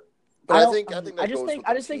 But I think I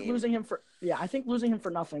just think losing him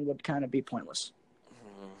for nothing would kind of be pointless.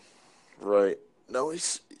 Right? No,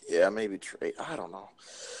 maybe trade. I don't know.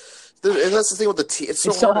 And that's the thing with the team. It's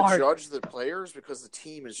so hard to judge the players because the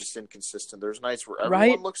team is just inconsistent. There's nights where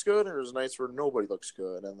everyone looks good, and there's nights where nobody looks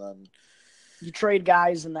good, and then you trade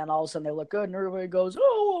guys, and then all of a sudden they look good, and everybody goes,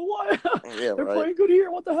 "Oh, what? They're playing good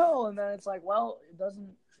here. What the hell?" And then it's like, well, it doesn't.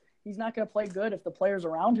 He's not going to play good if the players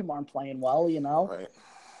around him aren't playing well. You know, right.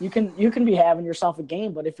 You can be having yourself a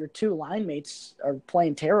game, but if your 2 line mates are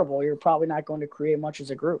playing terrible, you're probably not going to create much as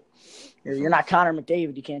a group. You're not Connor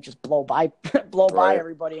McDavid. You can't just blow by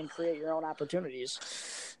everybody and create your own opportunities.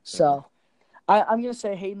 So I'm going to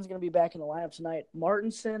say Hayden's going to be back in the lineup tonight.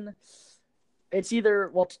 Martinson, it's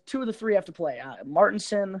either 2 of the 3 have to play.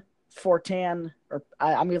 Martinson, Fortan, or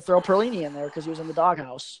I'm going to throw Perlini in there because he was in the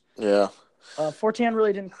doghouse. Yeah. Fortan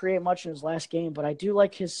really didn't create much in his last game, but I do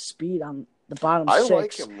like his speed on the bottom 6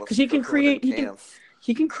 like him because he can create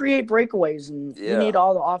breakaways, and we need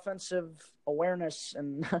all the offensive awareness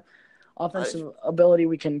and offensive ability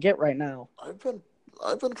we can get right now. I've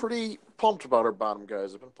been pretty pumped about our bottom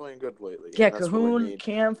guys. They've been playing good lately. Yeah, Cahoon,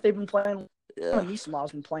 Kampf, they've been playing. Yeah,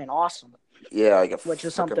 Niesmaw's been playing awesome. Yeah, which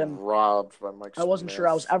is something robbed by Mike. I wasn't sure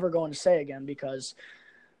I was ever going to say again because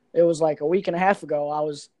it was like a week and a half ago. I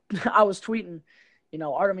was tweeting.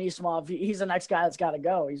 Artem Niesmaw, he's the next guy that's got to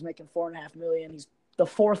go. He's making $4.5 million. He's the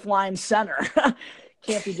 4th line center.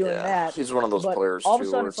 Can't be doing that. He's one of those players. All of a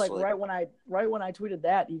sudden, it's like right when I tweeted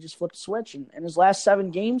that, he just flipped a switch. And in his last 7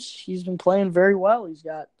 games, he's been playing very well. He's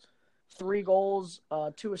got 3 goals,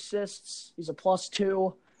 2 assists. He's a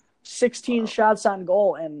 +2, 16 shots on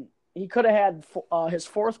goal, and he could have had his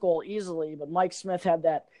fourth goal easily, but Mike Smith had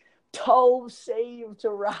that toe save to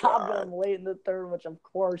rob him late in the third, which of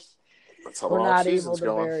course that's how we're the not season's able to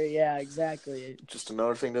going. bury. Yeah, exactly. Just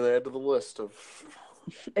another thing to add to the list of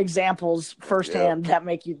examples firsthand that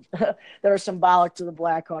make you that are symbolic to the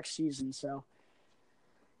Blackhawks season. So,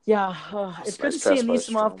 yeah, it's good to see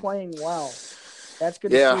Anisimov playing well. That's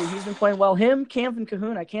good to see. He's been playing well. Him, Camp, and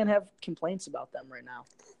Cahoon. I can't have complaints about them right now.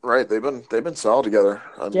 Right, they've been solid together.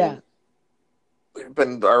 I mean, they've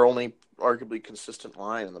been our only arguably consistent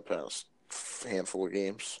line in the past handful of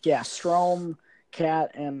games. Yeah, Strome,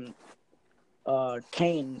 Cat, and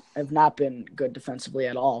Kane have not been good defensively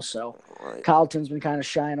at all. So Colleton's been kind of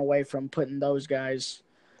shying away from putting those guys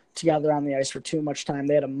together on the ice for too much time.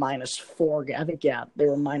 They had a -4. I think, they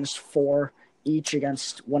were -4 each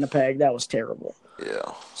against Winnipeg. That was terrible.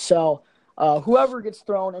 Yeah. So whoever gets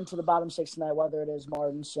thrown into the bottom six tonight, whether it is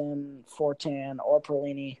Martinson, Fortan, or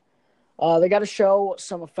Perlini, they got to show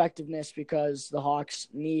some effectiveness because the Hawks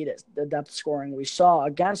need the depth scoring we saw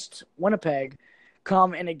against Winnipeg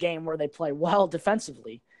come in a game where they play well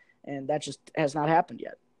defensively, and that just has not happened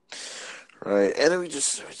yet. Right, and we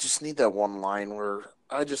just need that one line where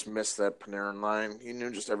I just missed that Panarin line. You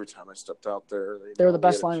knew just every time I stepped out there. They were the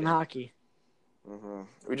best line in hockey. Mm-hmm.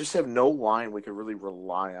 We just have no line we could really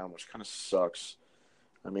rely on, which kind of sucks.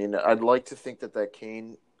 I mean, I'd like to think that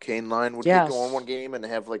Kane line would get going one game and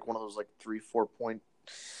have like one of those like 3-4 point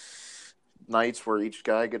nights where each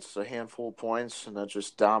guy gets a handful of points and that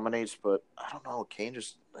just dominates. But I don't know. Kane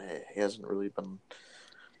he hasn't really been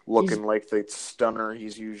looking like the stunner he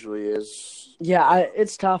usually is. Yeah,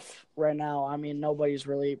 it's tough right now. I mean, nobody's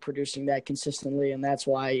really producing that consistently, and that's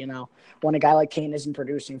why, when a guy like Kane isn't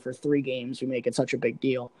producing for 3 games, we make it such a big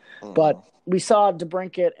deal. Mm-hmm. But we saw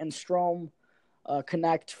DeBrincat and Strome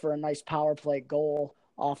connect for a nice power play goal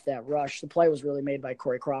off that rush. The play was really made by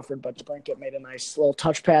Corey Crawford, but DeBrincat made a nice little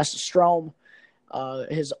touch pass to Strome.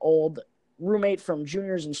 His old roommate from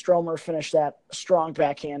juniors and Stromer finished that strong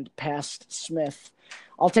backhand past Smith.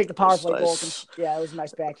 I'll take the power play goal. Yeah, it was a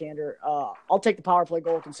nice backhander. I'll take the power play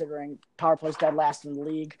goal considering power play's dead last in the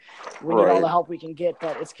league. We need all the help we can get,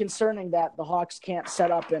 but it's concerning that the Hawks can't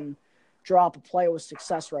set up and draw up a play with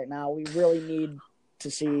success right now. We really need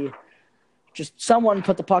to see just someone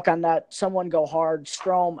put the puck on net, someone go hard,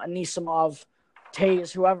 Strome, Anisimov,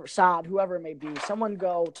 Taze, whoever it may be. Someone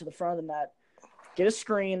go to the front of the net, get a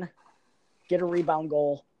screen, get a rebound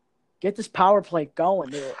goal. Get this power play going.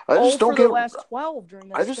 I just don't get the last 12 during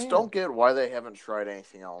that. I just don't get why they haven't tried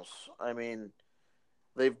anything else. I mean,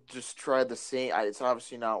 they've just tried the same. It's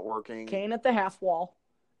obviously not working. Kane at the half wall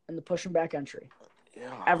and the push and back entry.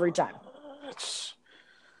 Yeah, every time. It's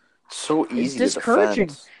so easy. It's discouraging.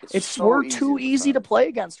 We're too easy to play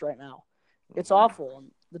against right now. It's awful.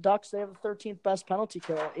 And the Ducks, they have the 13th best penalty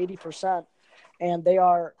kill, 80%. And they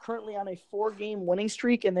are currently on a 4-game winning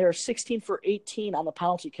streak, and they are 16 for 18 on the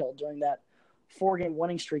penalty kill during that 4-game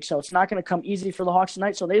winning streak. So it's not going to come easy for the Hawks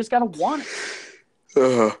tonight. So they just got to want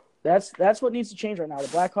it. That's what needs to change right now. The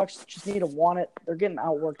Blackhawks just need to want it. They're getting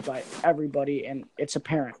outworked by everybody, and it's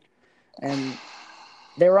apparent. And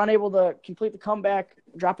they were unable to complete the comeback,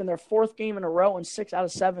 dropping their 4th game in a row and 6 out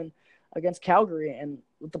of 7 against Calgary. And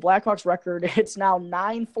with the Blackhawks record, it's now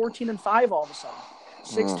 9-14-5 all of a sudden.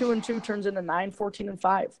 6-2-2 turns into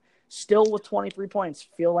 9-14-5. Still with 23 points.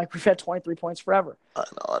 Feel like we've had 23 points forever. I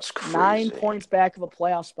know, that's crazy. 9 points back of a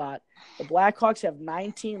playoff spot. The Blackhawks have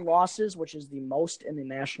 19 losses, which is the most in the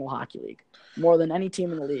National Hockey League. More than any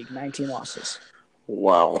team in the league, 19 losses.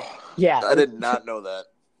 Wow. Yeah. I did not know that.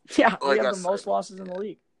 Yeah, we have the most losses in the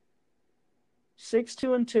league.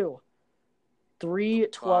 6-2-2.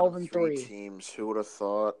 3-12-3. Teams. Who would have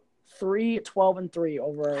thought? 3-12-3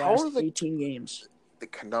 over our last 18 games. The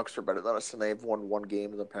Canucks are better than us, and they've won 1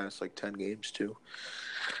 game in the past 10 games too.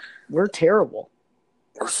 We're terrible.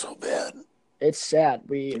 We're so bad. It's sad.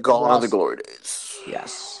 Gone are the glory days.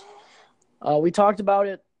 Yes. We talked about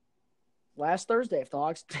it last Thursday. If the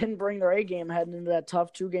Hawks didn't bring their A game heading into that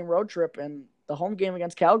tough 2-game road trip and the home game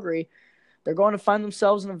against Calgary, they're going to find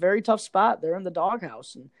themselves in a very tough spot. They're in the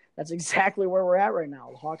doghouse, and that's exactly where we're at right now.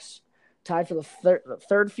 The Hawks tied for the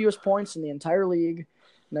third fewest points in the entire league.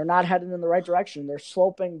 And they're not heading in the right direction. They're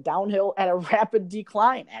sloping downhill at a rapid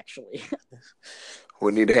decline, actually.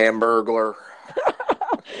 We need Hamburglar.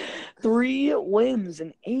 3 wins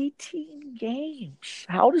in 18 games.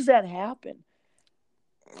 How does that happen?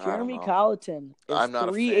 Jeremy Colleton is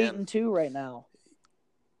 3-8-2 right now.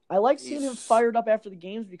 I like seeing him fired up after the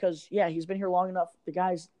games because, he's been here long enough. The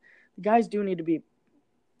guys do need to be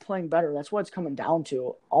playing better. That's what it's coming down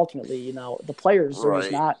to. Ultimately, the players are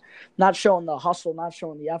just not showing the hustle, not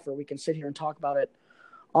showing the effort. We can sit here and talk about it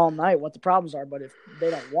all night what the problems are. But if they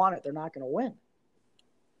don't want it, they're not going to win.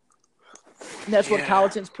 And that's what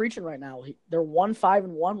Colleton's preaching right now. They're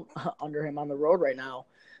 1-5-1 under him on the road right now.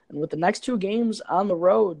 And with the next 2 games on the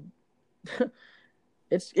road,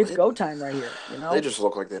 it's go time right here. You know, they just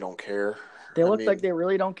look like they don't care. They look like they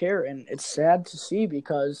really don't care, and it's sad to see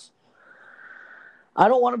because I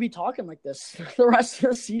don't want to be talking like this the rest of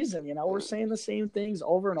the season. You know, we're saying the same things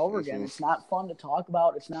over and over again. It's not fun to talk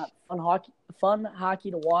about. It's not fun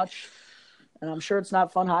hockey to watch, and I'm sure it's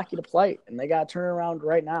not fun hockey to play. And they got to turn around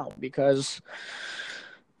right now because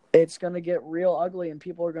it's going to get real ugly, and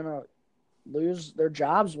people are going to lose their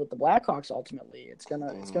jobs with the Blackhawks. Ultimately, it's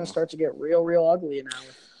gonna start to get real ugly now.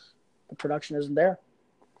 The production isn't there.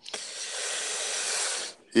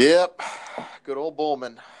 Yep, good old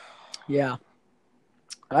Bowman. Yeah,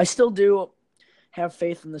 I still do have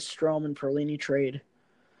faith in the Strome and Perlini trade.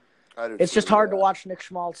 I do it's too, just hard to watch Nick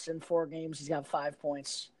Schmaltz in 4 games. He's got 5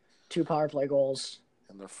 points, 2 power play goals,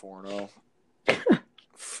 and they're 4-0.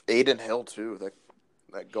 Aiden Hill too.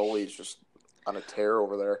 That goalie's just on a tear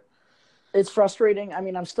over there. It's frustrating. I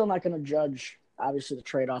mean, I'm still not going to judge, obviously, the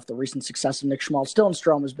trade off the recent success of Nick Schmaltz. Dylan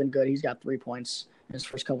Strome has been good. He's got 3 points in his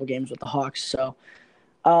first couple games with the Hawks. So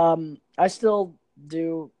I still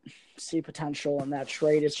do see potential in that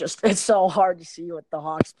trade. It's so hard to see with the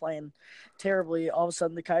Hawks playing terribly. All of a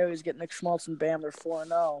sudden, the Coyotes get Nick Schmaltz and bam, they're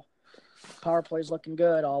 4-0. Power play's looking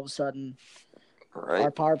good. All of a sudden,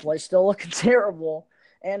 our power play's still looking terrible.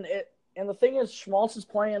 And the thing is, Schmaltz is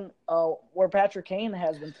playing where Patrick Kane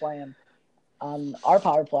has been playing on our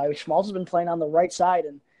power play. Schmaltz has been playing on the right side,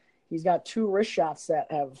 and he's got 2 wrist shots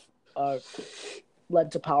that have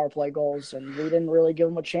led to power play goals, and we didn't really give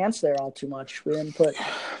him a chance there all too much. We didn't put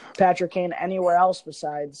Patrick Kane anywhere else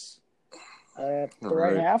besides the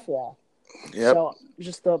right half wall. Yep. So it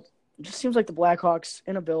just seems like the Blackhawks'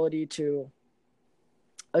 inability to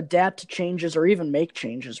adapt to changes or even make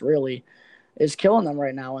changes really is killing them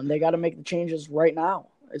right now, and they got to make the changes right now.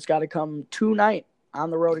 It's got to come tonight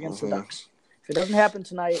on the road against the Ducks. If it doesn't happen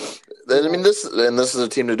tonight, this is a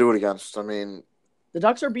team to do it against. I mean, the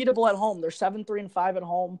Ducks are beatable at home. They're 7-3-5 at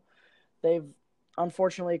home. They've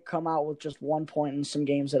unfortunately come out with just 1 point in some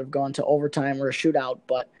games that have gone to overtime or a shootout.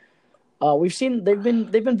 But we've seen they've been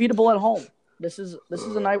beatable at home. This is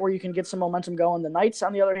a night where you can get some momentum going. The Knights,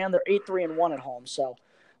 on the other hand, they're 8-3-1 at home. So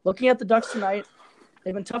looking at the Ducks tonight,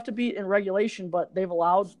 they've been tough to beat in regulation, but they've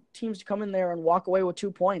allowed teams to come in there and walk away with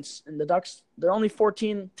 2 points. And the Ducks, they're only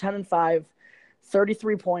 14-10-5,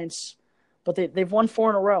 33 points. But they've won 4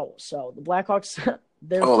 in a row. So the Blackhawks,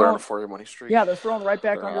 they're on a 4-game winning streak. Yeah, they're thrown right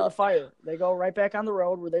back under the fire. They go right back on the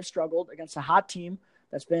road where they've struggled against a hot team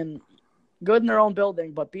that's been good in their own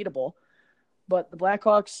building but beatable. But the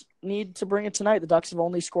Blackhawks need to bring it tonight. The Ducks have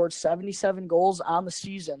only scored 77 goals on the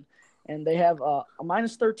season, and they have a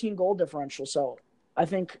minus 13 goal differential. So I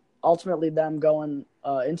think ultimately them going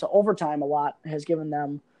into overtime a lot has given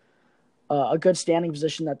them a good standing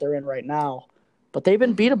position that they're in right now. But they've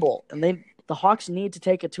been beatable, and the Hawks need to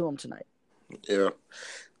take it to them tonight. Yeah.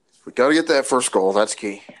 We got to get that first goal. That's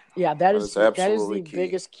key. Yeah, that is the key.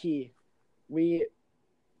 Biggest key. We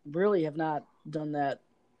really have not done that.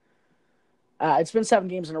 It's been 7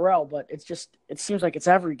 games in a row, but it seems like it's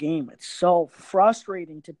every game. It's so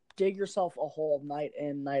frustrating to dig yourself a hole night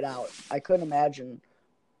in, night out. I couldn't imagine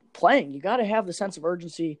playing. You got to have the sense of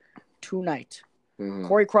urgency tonight. Mm-hmm.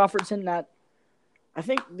 Corey Crawford's in that. I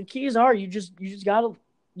think the keys are you just got to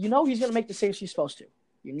he's going to make the saves he's supposed to.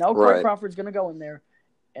 Corey Crawford's going to go in there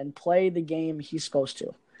and play the game he's supposed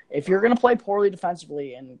to. If you're going to play poorly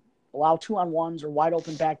defensively and allow 2-on-1s or wide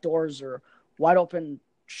open backdoors or wide open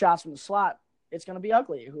shots from the slot, it's going to be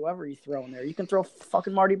ugly. Whoever you throw in there, you can throw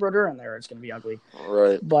fucking Marty Brodeur in there. It's going to be ugly.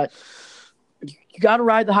 Right. But you got to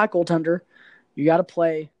ride the hot goaltender. You got to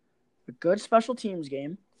play a good special teams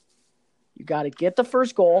game. You got to get the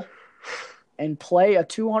first goal and play a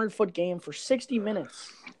 200-foot game for 60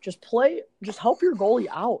 minutes. Just help your goalie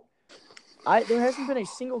out. There hasn't been a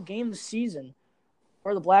single game this season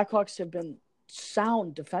where the Blackhawks have been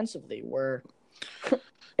sound defensively, where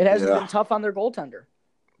it hasn't been tough on their goaltender.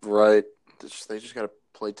 Right. They just got to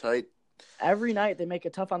play tight. Every night they make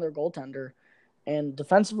it tough on their goaltender, and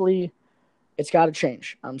defensively, it's got to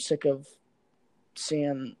change. I'm sick of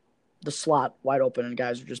seeing the slot wide open and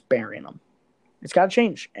guys are just burying them. It's got to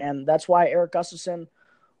change, and that's why Erik Gustafsson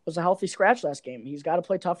was a healthy scratch last game. He's got to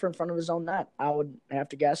play tougher in front of his own net. I would have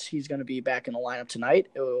to guess he's going to be back in the lineup tonight.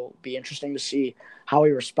 It will be interesting to see how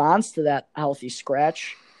he responds to that healthy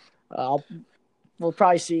scratch. We'll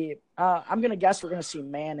probably see I'm going to guess we're going to see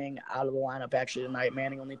Manning out of the lineup actually tonight.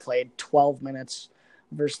 Manning only played 12 minutes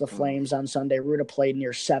versus the Flames on Sunday. Ruda played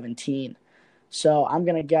near 17. So I'm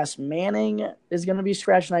going to guess Manning is going to be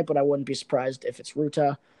scratch tonight, but I wouldn't be surprised if it's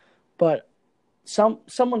Ruta. But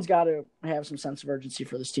someone's got to have some sense of urgency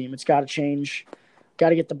for this team. It's got to change. Got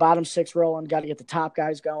to get the bottom six rolling. Got to get the top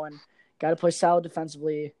guys going. Got to play solid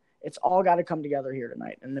defensively. It's all got to come together here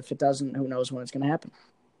tonight. And if it doesn't, who knows when it's going to happen.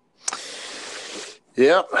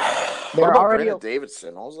 Yep. They're what about already Brandon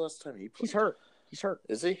Davidson? When was the last time he played? He's hurt.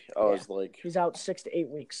 Is he? Oh, Yeah. it's like he's out 6 to 8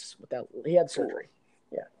 weeks with that. He had surgery.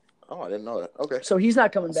 Yeah. Oh, I didn't know that. Okay. So he's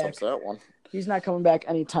not coming back. That one. He's not coming back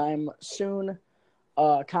anytime soon.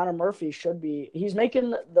 Connor Murphy should be. He's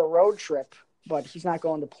making the road trip, but he's not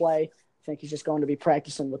going to play. I think he's just going to be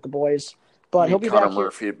practicing with the boys. But he'll be Connor back.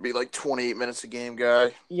 Murphy would be like 28 minutes a game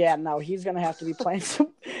guy. Yeah, no, he's going to have to be playing some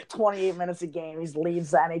 28 minutes a game. He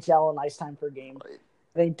leads the NHL in ice time per game. Right.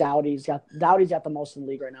 I think Doughty's got the most in the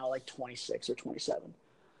league right now, like 26 or 27.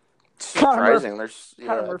 Surprising.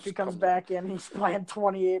 Connor Murphy comes back in. He's playing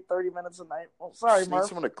 28, 30 minutes a night. Well, sorry, Need Murphy.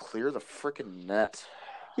 someone to clear the freaking net.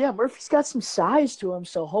 Yeah, Murphy's got some size to him,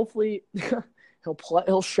 so hopefully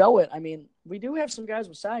he'll show it. I mean, we do have some guys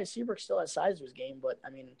with size. Seabrook still has size to his game, but I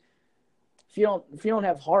mean, if you don't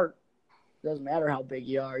have heart, it doesn't matter how big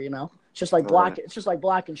you are. You know, it's just like It's just like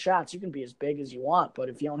blocking shots. You can be as big as you want, but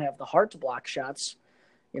if you don't have the heart to block shots,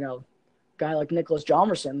 you know, a guy like Nicholas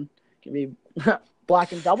Hjalmarsson can be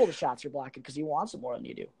blocking double the shots you're blocking because he wants it more than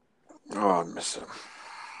you do. Oh, I miss him.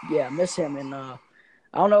 Yeah, miss him. And I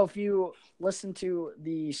don't know if you listened to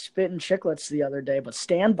the Spit and Chicklets the other day, but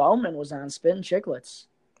Stan Bowman was on Spit and Chicklets.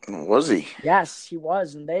 Was he? Yes, he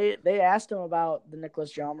was. And they asked him about the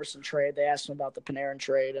Nicholas Hjalmarsson trade. They asked him about the Panarin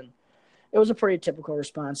trade, and it was a pretty typical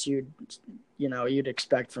response you'd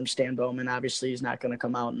expect from Stan Bowman. Obviously, he's not going to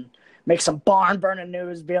come out and make some barn burning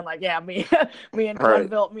news, being like, "Yeah, me and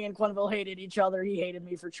Quenneville hated each other. He hated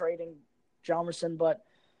me for trading Hjalmarsson." But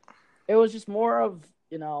it was just more of,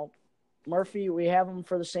 Murphy. We have him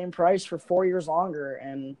for the same price for 4 years longer,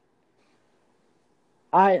 and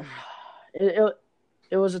it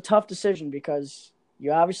was a tough decision because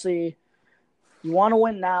you want to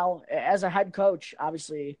win now. As a head coach,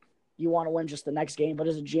 obviously, you want to win just the next game. But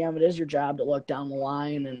as a GM, it is your job to look down the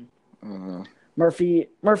line. And Murphy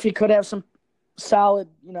could have some solid,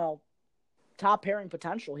 top pairing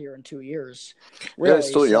potential here in 2 years. Really. Yeah, he's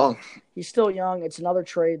still young. He's still young. It's another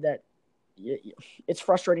trade that it's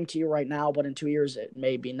frustrating to you right now, but in 2 years it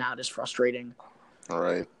may be not as frustrating. All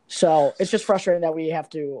right. So it's just frustrating that we have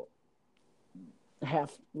to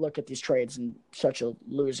look at these trades in such a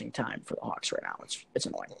losing time for the Hawks right now. It's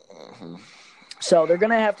annoying. Mm-hmm. So they're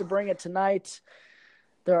going to have to bring it tonight.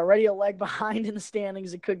 They're already a leg behind in the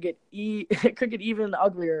standings. It could get even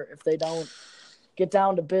uglier if they don't get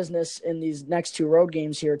down to business in these next two road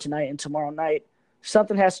games here tonight and tomorrow night.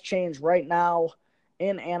 Something has to change right now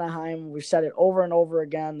in Anaheim. We've said it over and over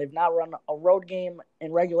again. They've not run a road game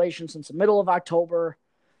in regulation since the middle of October.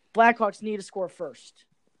 Blackhawks need to score first.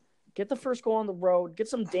 Get the first goal on the road. Get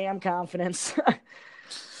some damn confidence.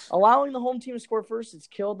 Allowing the home team to score first, it's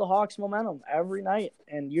killed the Hawks' momentum every night.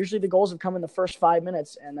 And usually the goals have come in the first 5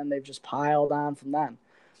 minutes, and then they've just piled on from then.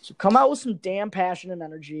 So come out with some damn passion and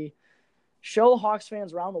energy. Show the Hawks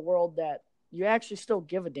fans around the world that you actually still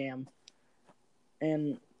give a damn.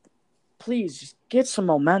 And please, just get some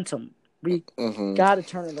momentum. We got to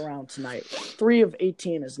turn it around tonight. 3 of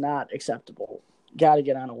 18 is not acceptable. Got to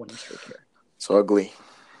get on a winning streak here. It's ugly.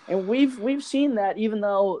 And we've seen that even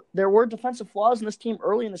though there were defensive flaws in this team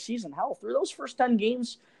early in the season. Hell, through those first 10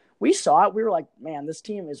 games, we saw it. We were like, man, this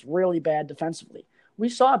team is really bad defensively. We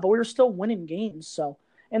saw it, but we were still winning games. So,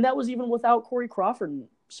 and that was even without Corey Crawford in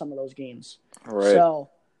some of those games. Right. So,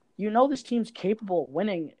 this team's capable of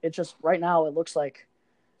winning. It just right now it looks like,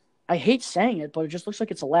 I hate saying it, but it just looks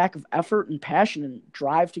like it's a lack of effort and passion and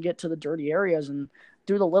drive to get to the dirty areas and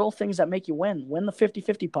do the little things that make you win. Win the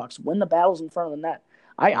 50-50 pucks. Win the battles in front of the net.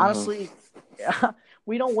 I honestly,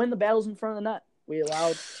 we don't win the battles in front of the net. We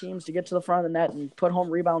allow teams to get to the front of the net and put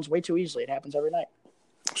home rebounds way too easily. It happens every night.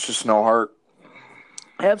 It's just no heart.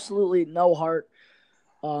 Absolutely no heart.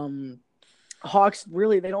 Hawks,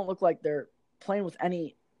 really, they don't look like they're playing with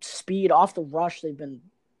any speed off the rush. They've been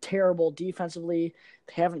terrible defensively.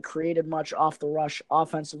 They haven't created much off the rush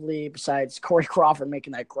offensively besides Corey Crawford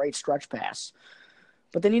making that great stretch pass.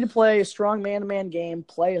 But they need to play a strong man-to-man game,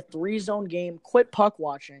 play a 3-zone game, quit puck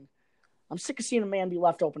watching. I'm sick of seeing a man be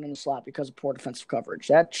left open in the slot because of poor defensive coverage.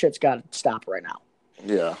 That shit's got to stop right now.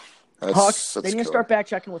 Yeah. Hawks, they need to start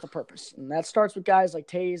back-checking with a purpose. And that starts with guys like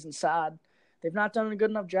Taves and Saad. They've not done a good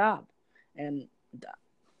enough job. And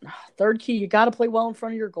third key, you got to play well in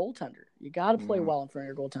front of your goaltender. You got to play well in front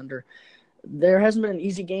of your goaltender. There hasn't been an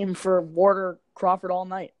easy game for Ward or Crawford all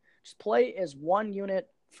night. Just play as one unit,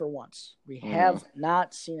 for once. We have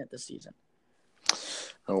not seen it this season.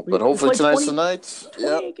 Oh, but hopefully tonight's the night.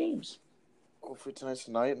 28 games. Hopefully tonight's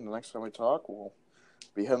the night, and the next time we talk, we'll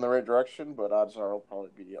be heading the right direction. But odds are it'll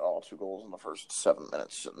probably be all 2 goals in the first 7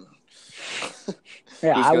 minutes. And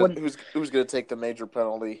Yeah, who's going to take the major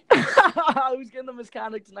penalty? Who's getting the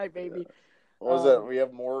misconduct tonight, baby? What was that? We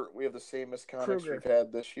have the same misconducts Kruger. we've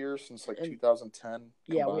had this year since 2010.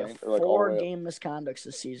 Yeah, we have 4 game misconducts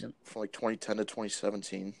this season. From 2010 to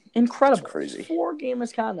 2017. Incredible. That's crazy. 4 game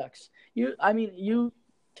misconducts. You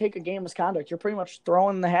take a game misconduct, you're pretty much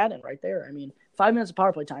throwing the hat in right there. 5 minutes of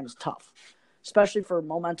power play time is tough, especially for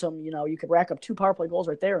momentum. You could rack up 2 power play goals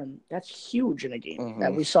right there, and that's huge in a game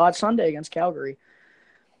that we saw it Sunday against Calgary.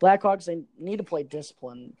 Blackhawks, they need to play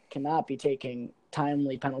discipline, cannot be taking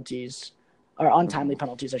timely penalties. Or untimely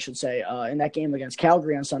penalties, I should say. In that game against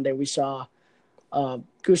Calgary on Sunday, we saw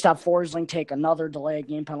Gustav Forsling take another delay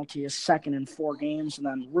game penalty, his second in 4 games, and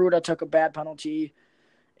then Ruda took a bad penalty.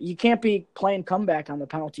 You can't be playing comeback on the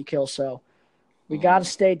penalty kill, so we got to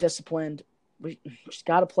stay disciplined. We just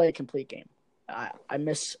got to play a complete game. I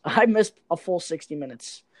miss a full 60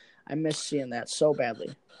 minutes. I miss seeing that so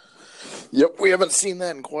badly. Yep, we haven't seen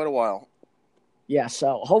that in quite a while. Yeah,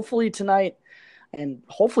 so hopefully tonight and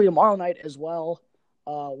hopefully tomorrow night as well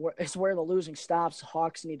is where the losing stops.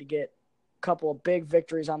 Hawks need to get a couple of big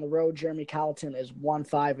victories on the road. Jeremy Colleton is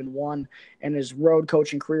 1-5-1 in his road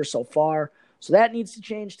coaching career so far. So that needs to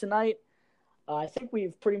change tonight. I think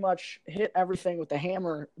we've pretty much hit everything with the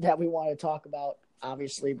hammer that we want to talk about.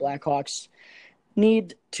 Obviously, Blackhawks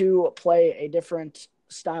need to play a different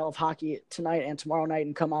style of hockey tonight and tomorrow night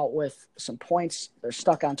and come out with some points. They're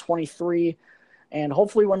stuck on 23. And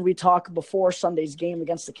hopefully when we talk before Sunday's game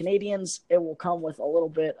against the Canadiens, it will come with a little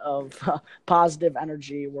bit of positive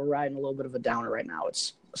energy. We're riding a little bit of a downer right now.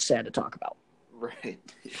 It's sad to talk about. Right.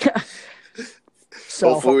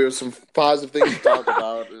 So hopefully we have some positive things to talk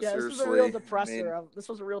about. Yeah, this was a real depressor. This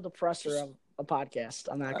was a real depressor of a podcast.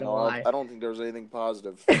 I'm not going to lie. I don't think there's anything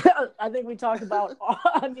positive. I think we talked about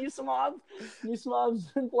Nisimov.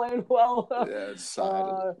 Nisimov's been playing well. Yeah, it's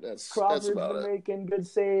sad. Crawford's that's about been it. making good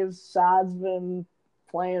saves. Saad's been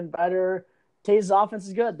playing better. Tays' offense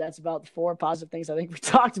is good. That's about the 4 positive things I think we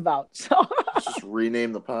talked about. So Let's just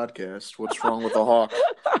rename the podcast. What's wrong with the Hawks?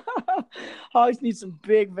 Hawks need some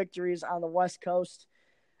big victories on the West Coast.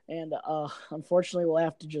 And unfortunately, we'll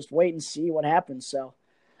have to just wait and see what happens. So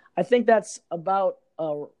I think that's about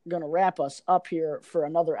going to wrap us up here for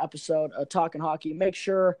another episode of Talking Hockey. Make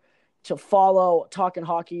sure to follow Talking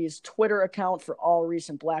Hockey's Twitter account for all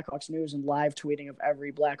recent Blackhawks news and live tweeting of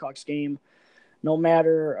every Blackhawks game, no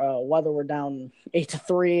matter whether we're down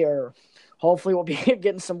 8-3 or hopefully we'll be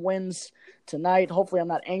getting some wins tonight. Hopefully I'm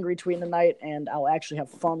not angry tweeting tonight, and I'll actually have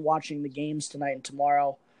fun watching the games tonight and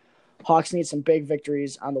tomorrow. Hawks need some big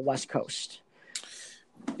victories on the West Coast.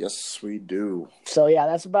 Yes, we do. So, yeah,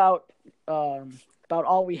 that's about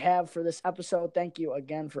all we have for this episode. Thank you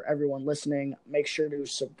again for everyone listening. Make sure to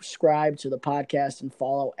subscribe to the podcast and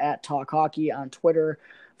follow at Talk Hockey on Twitter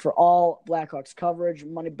for all Blackhawks coverage.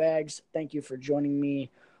 Moneybags, thank you for joining me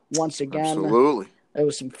once again. Absolutely. It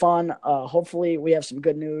was some fun. Hopefully we have some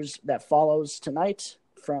good news that follows tonight.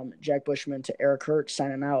 From Jack Bushman to Eric Hurt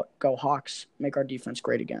signing out. Go Hawks. Make our defense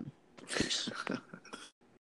great again. Peace.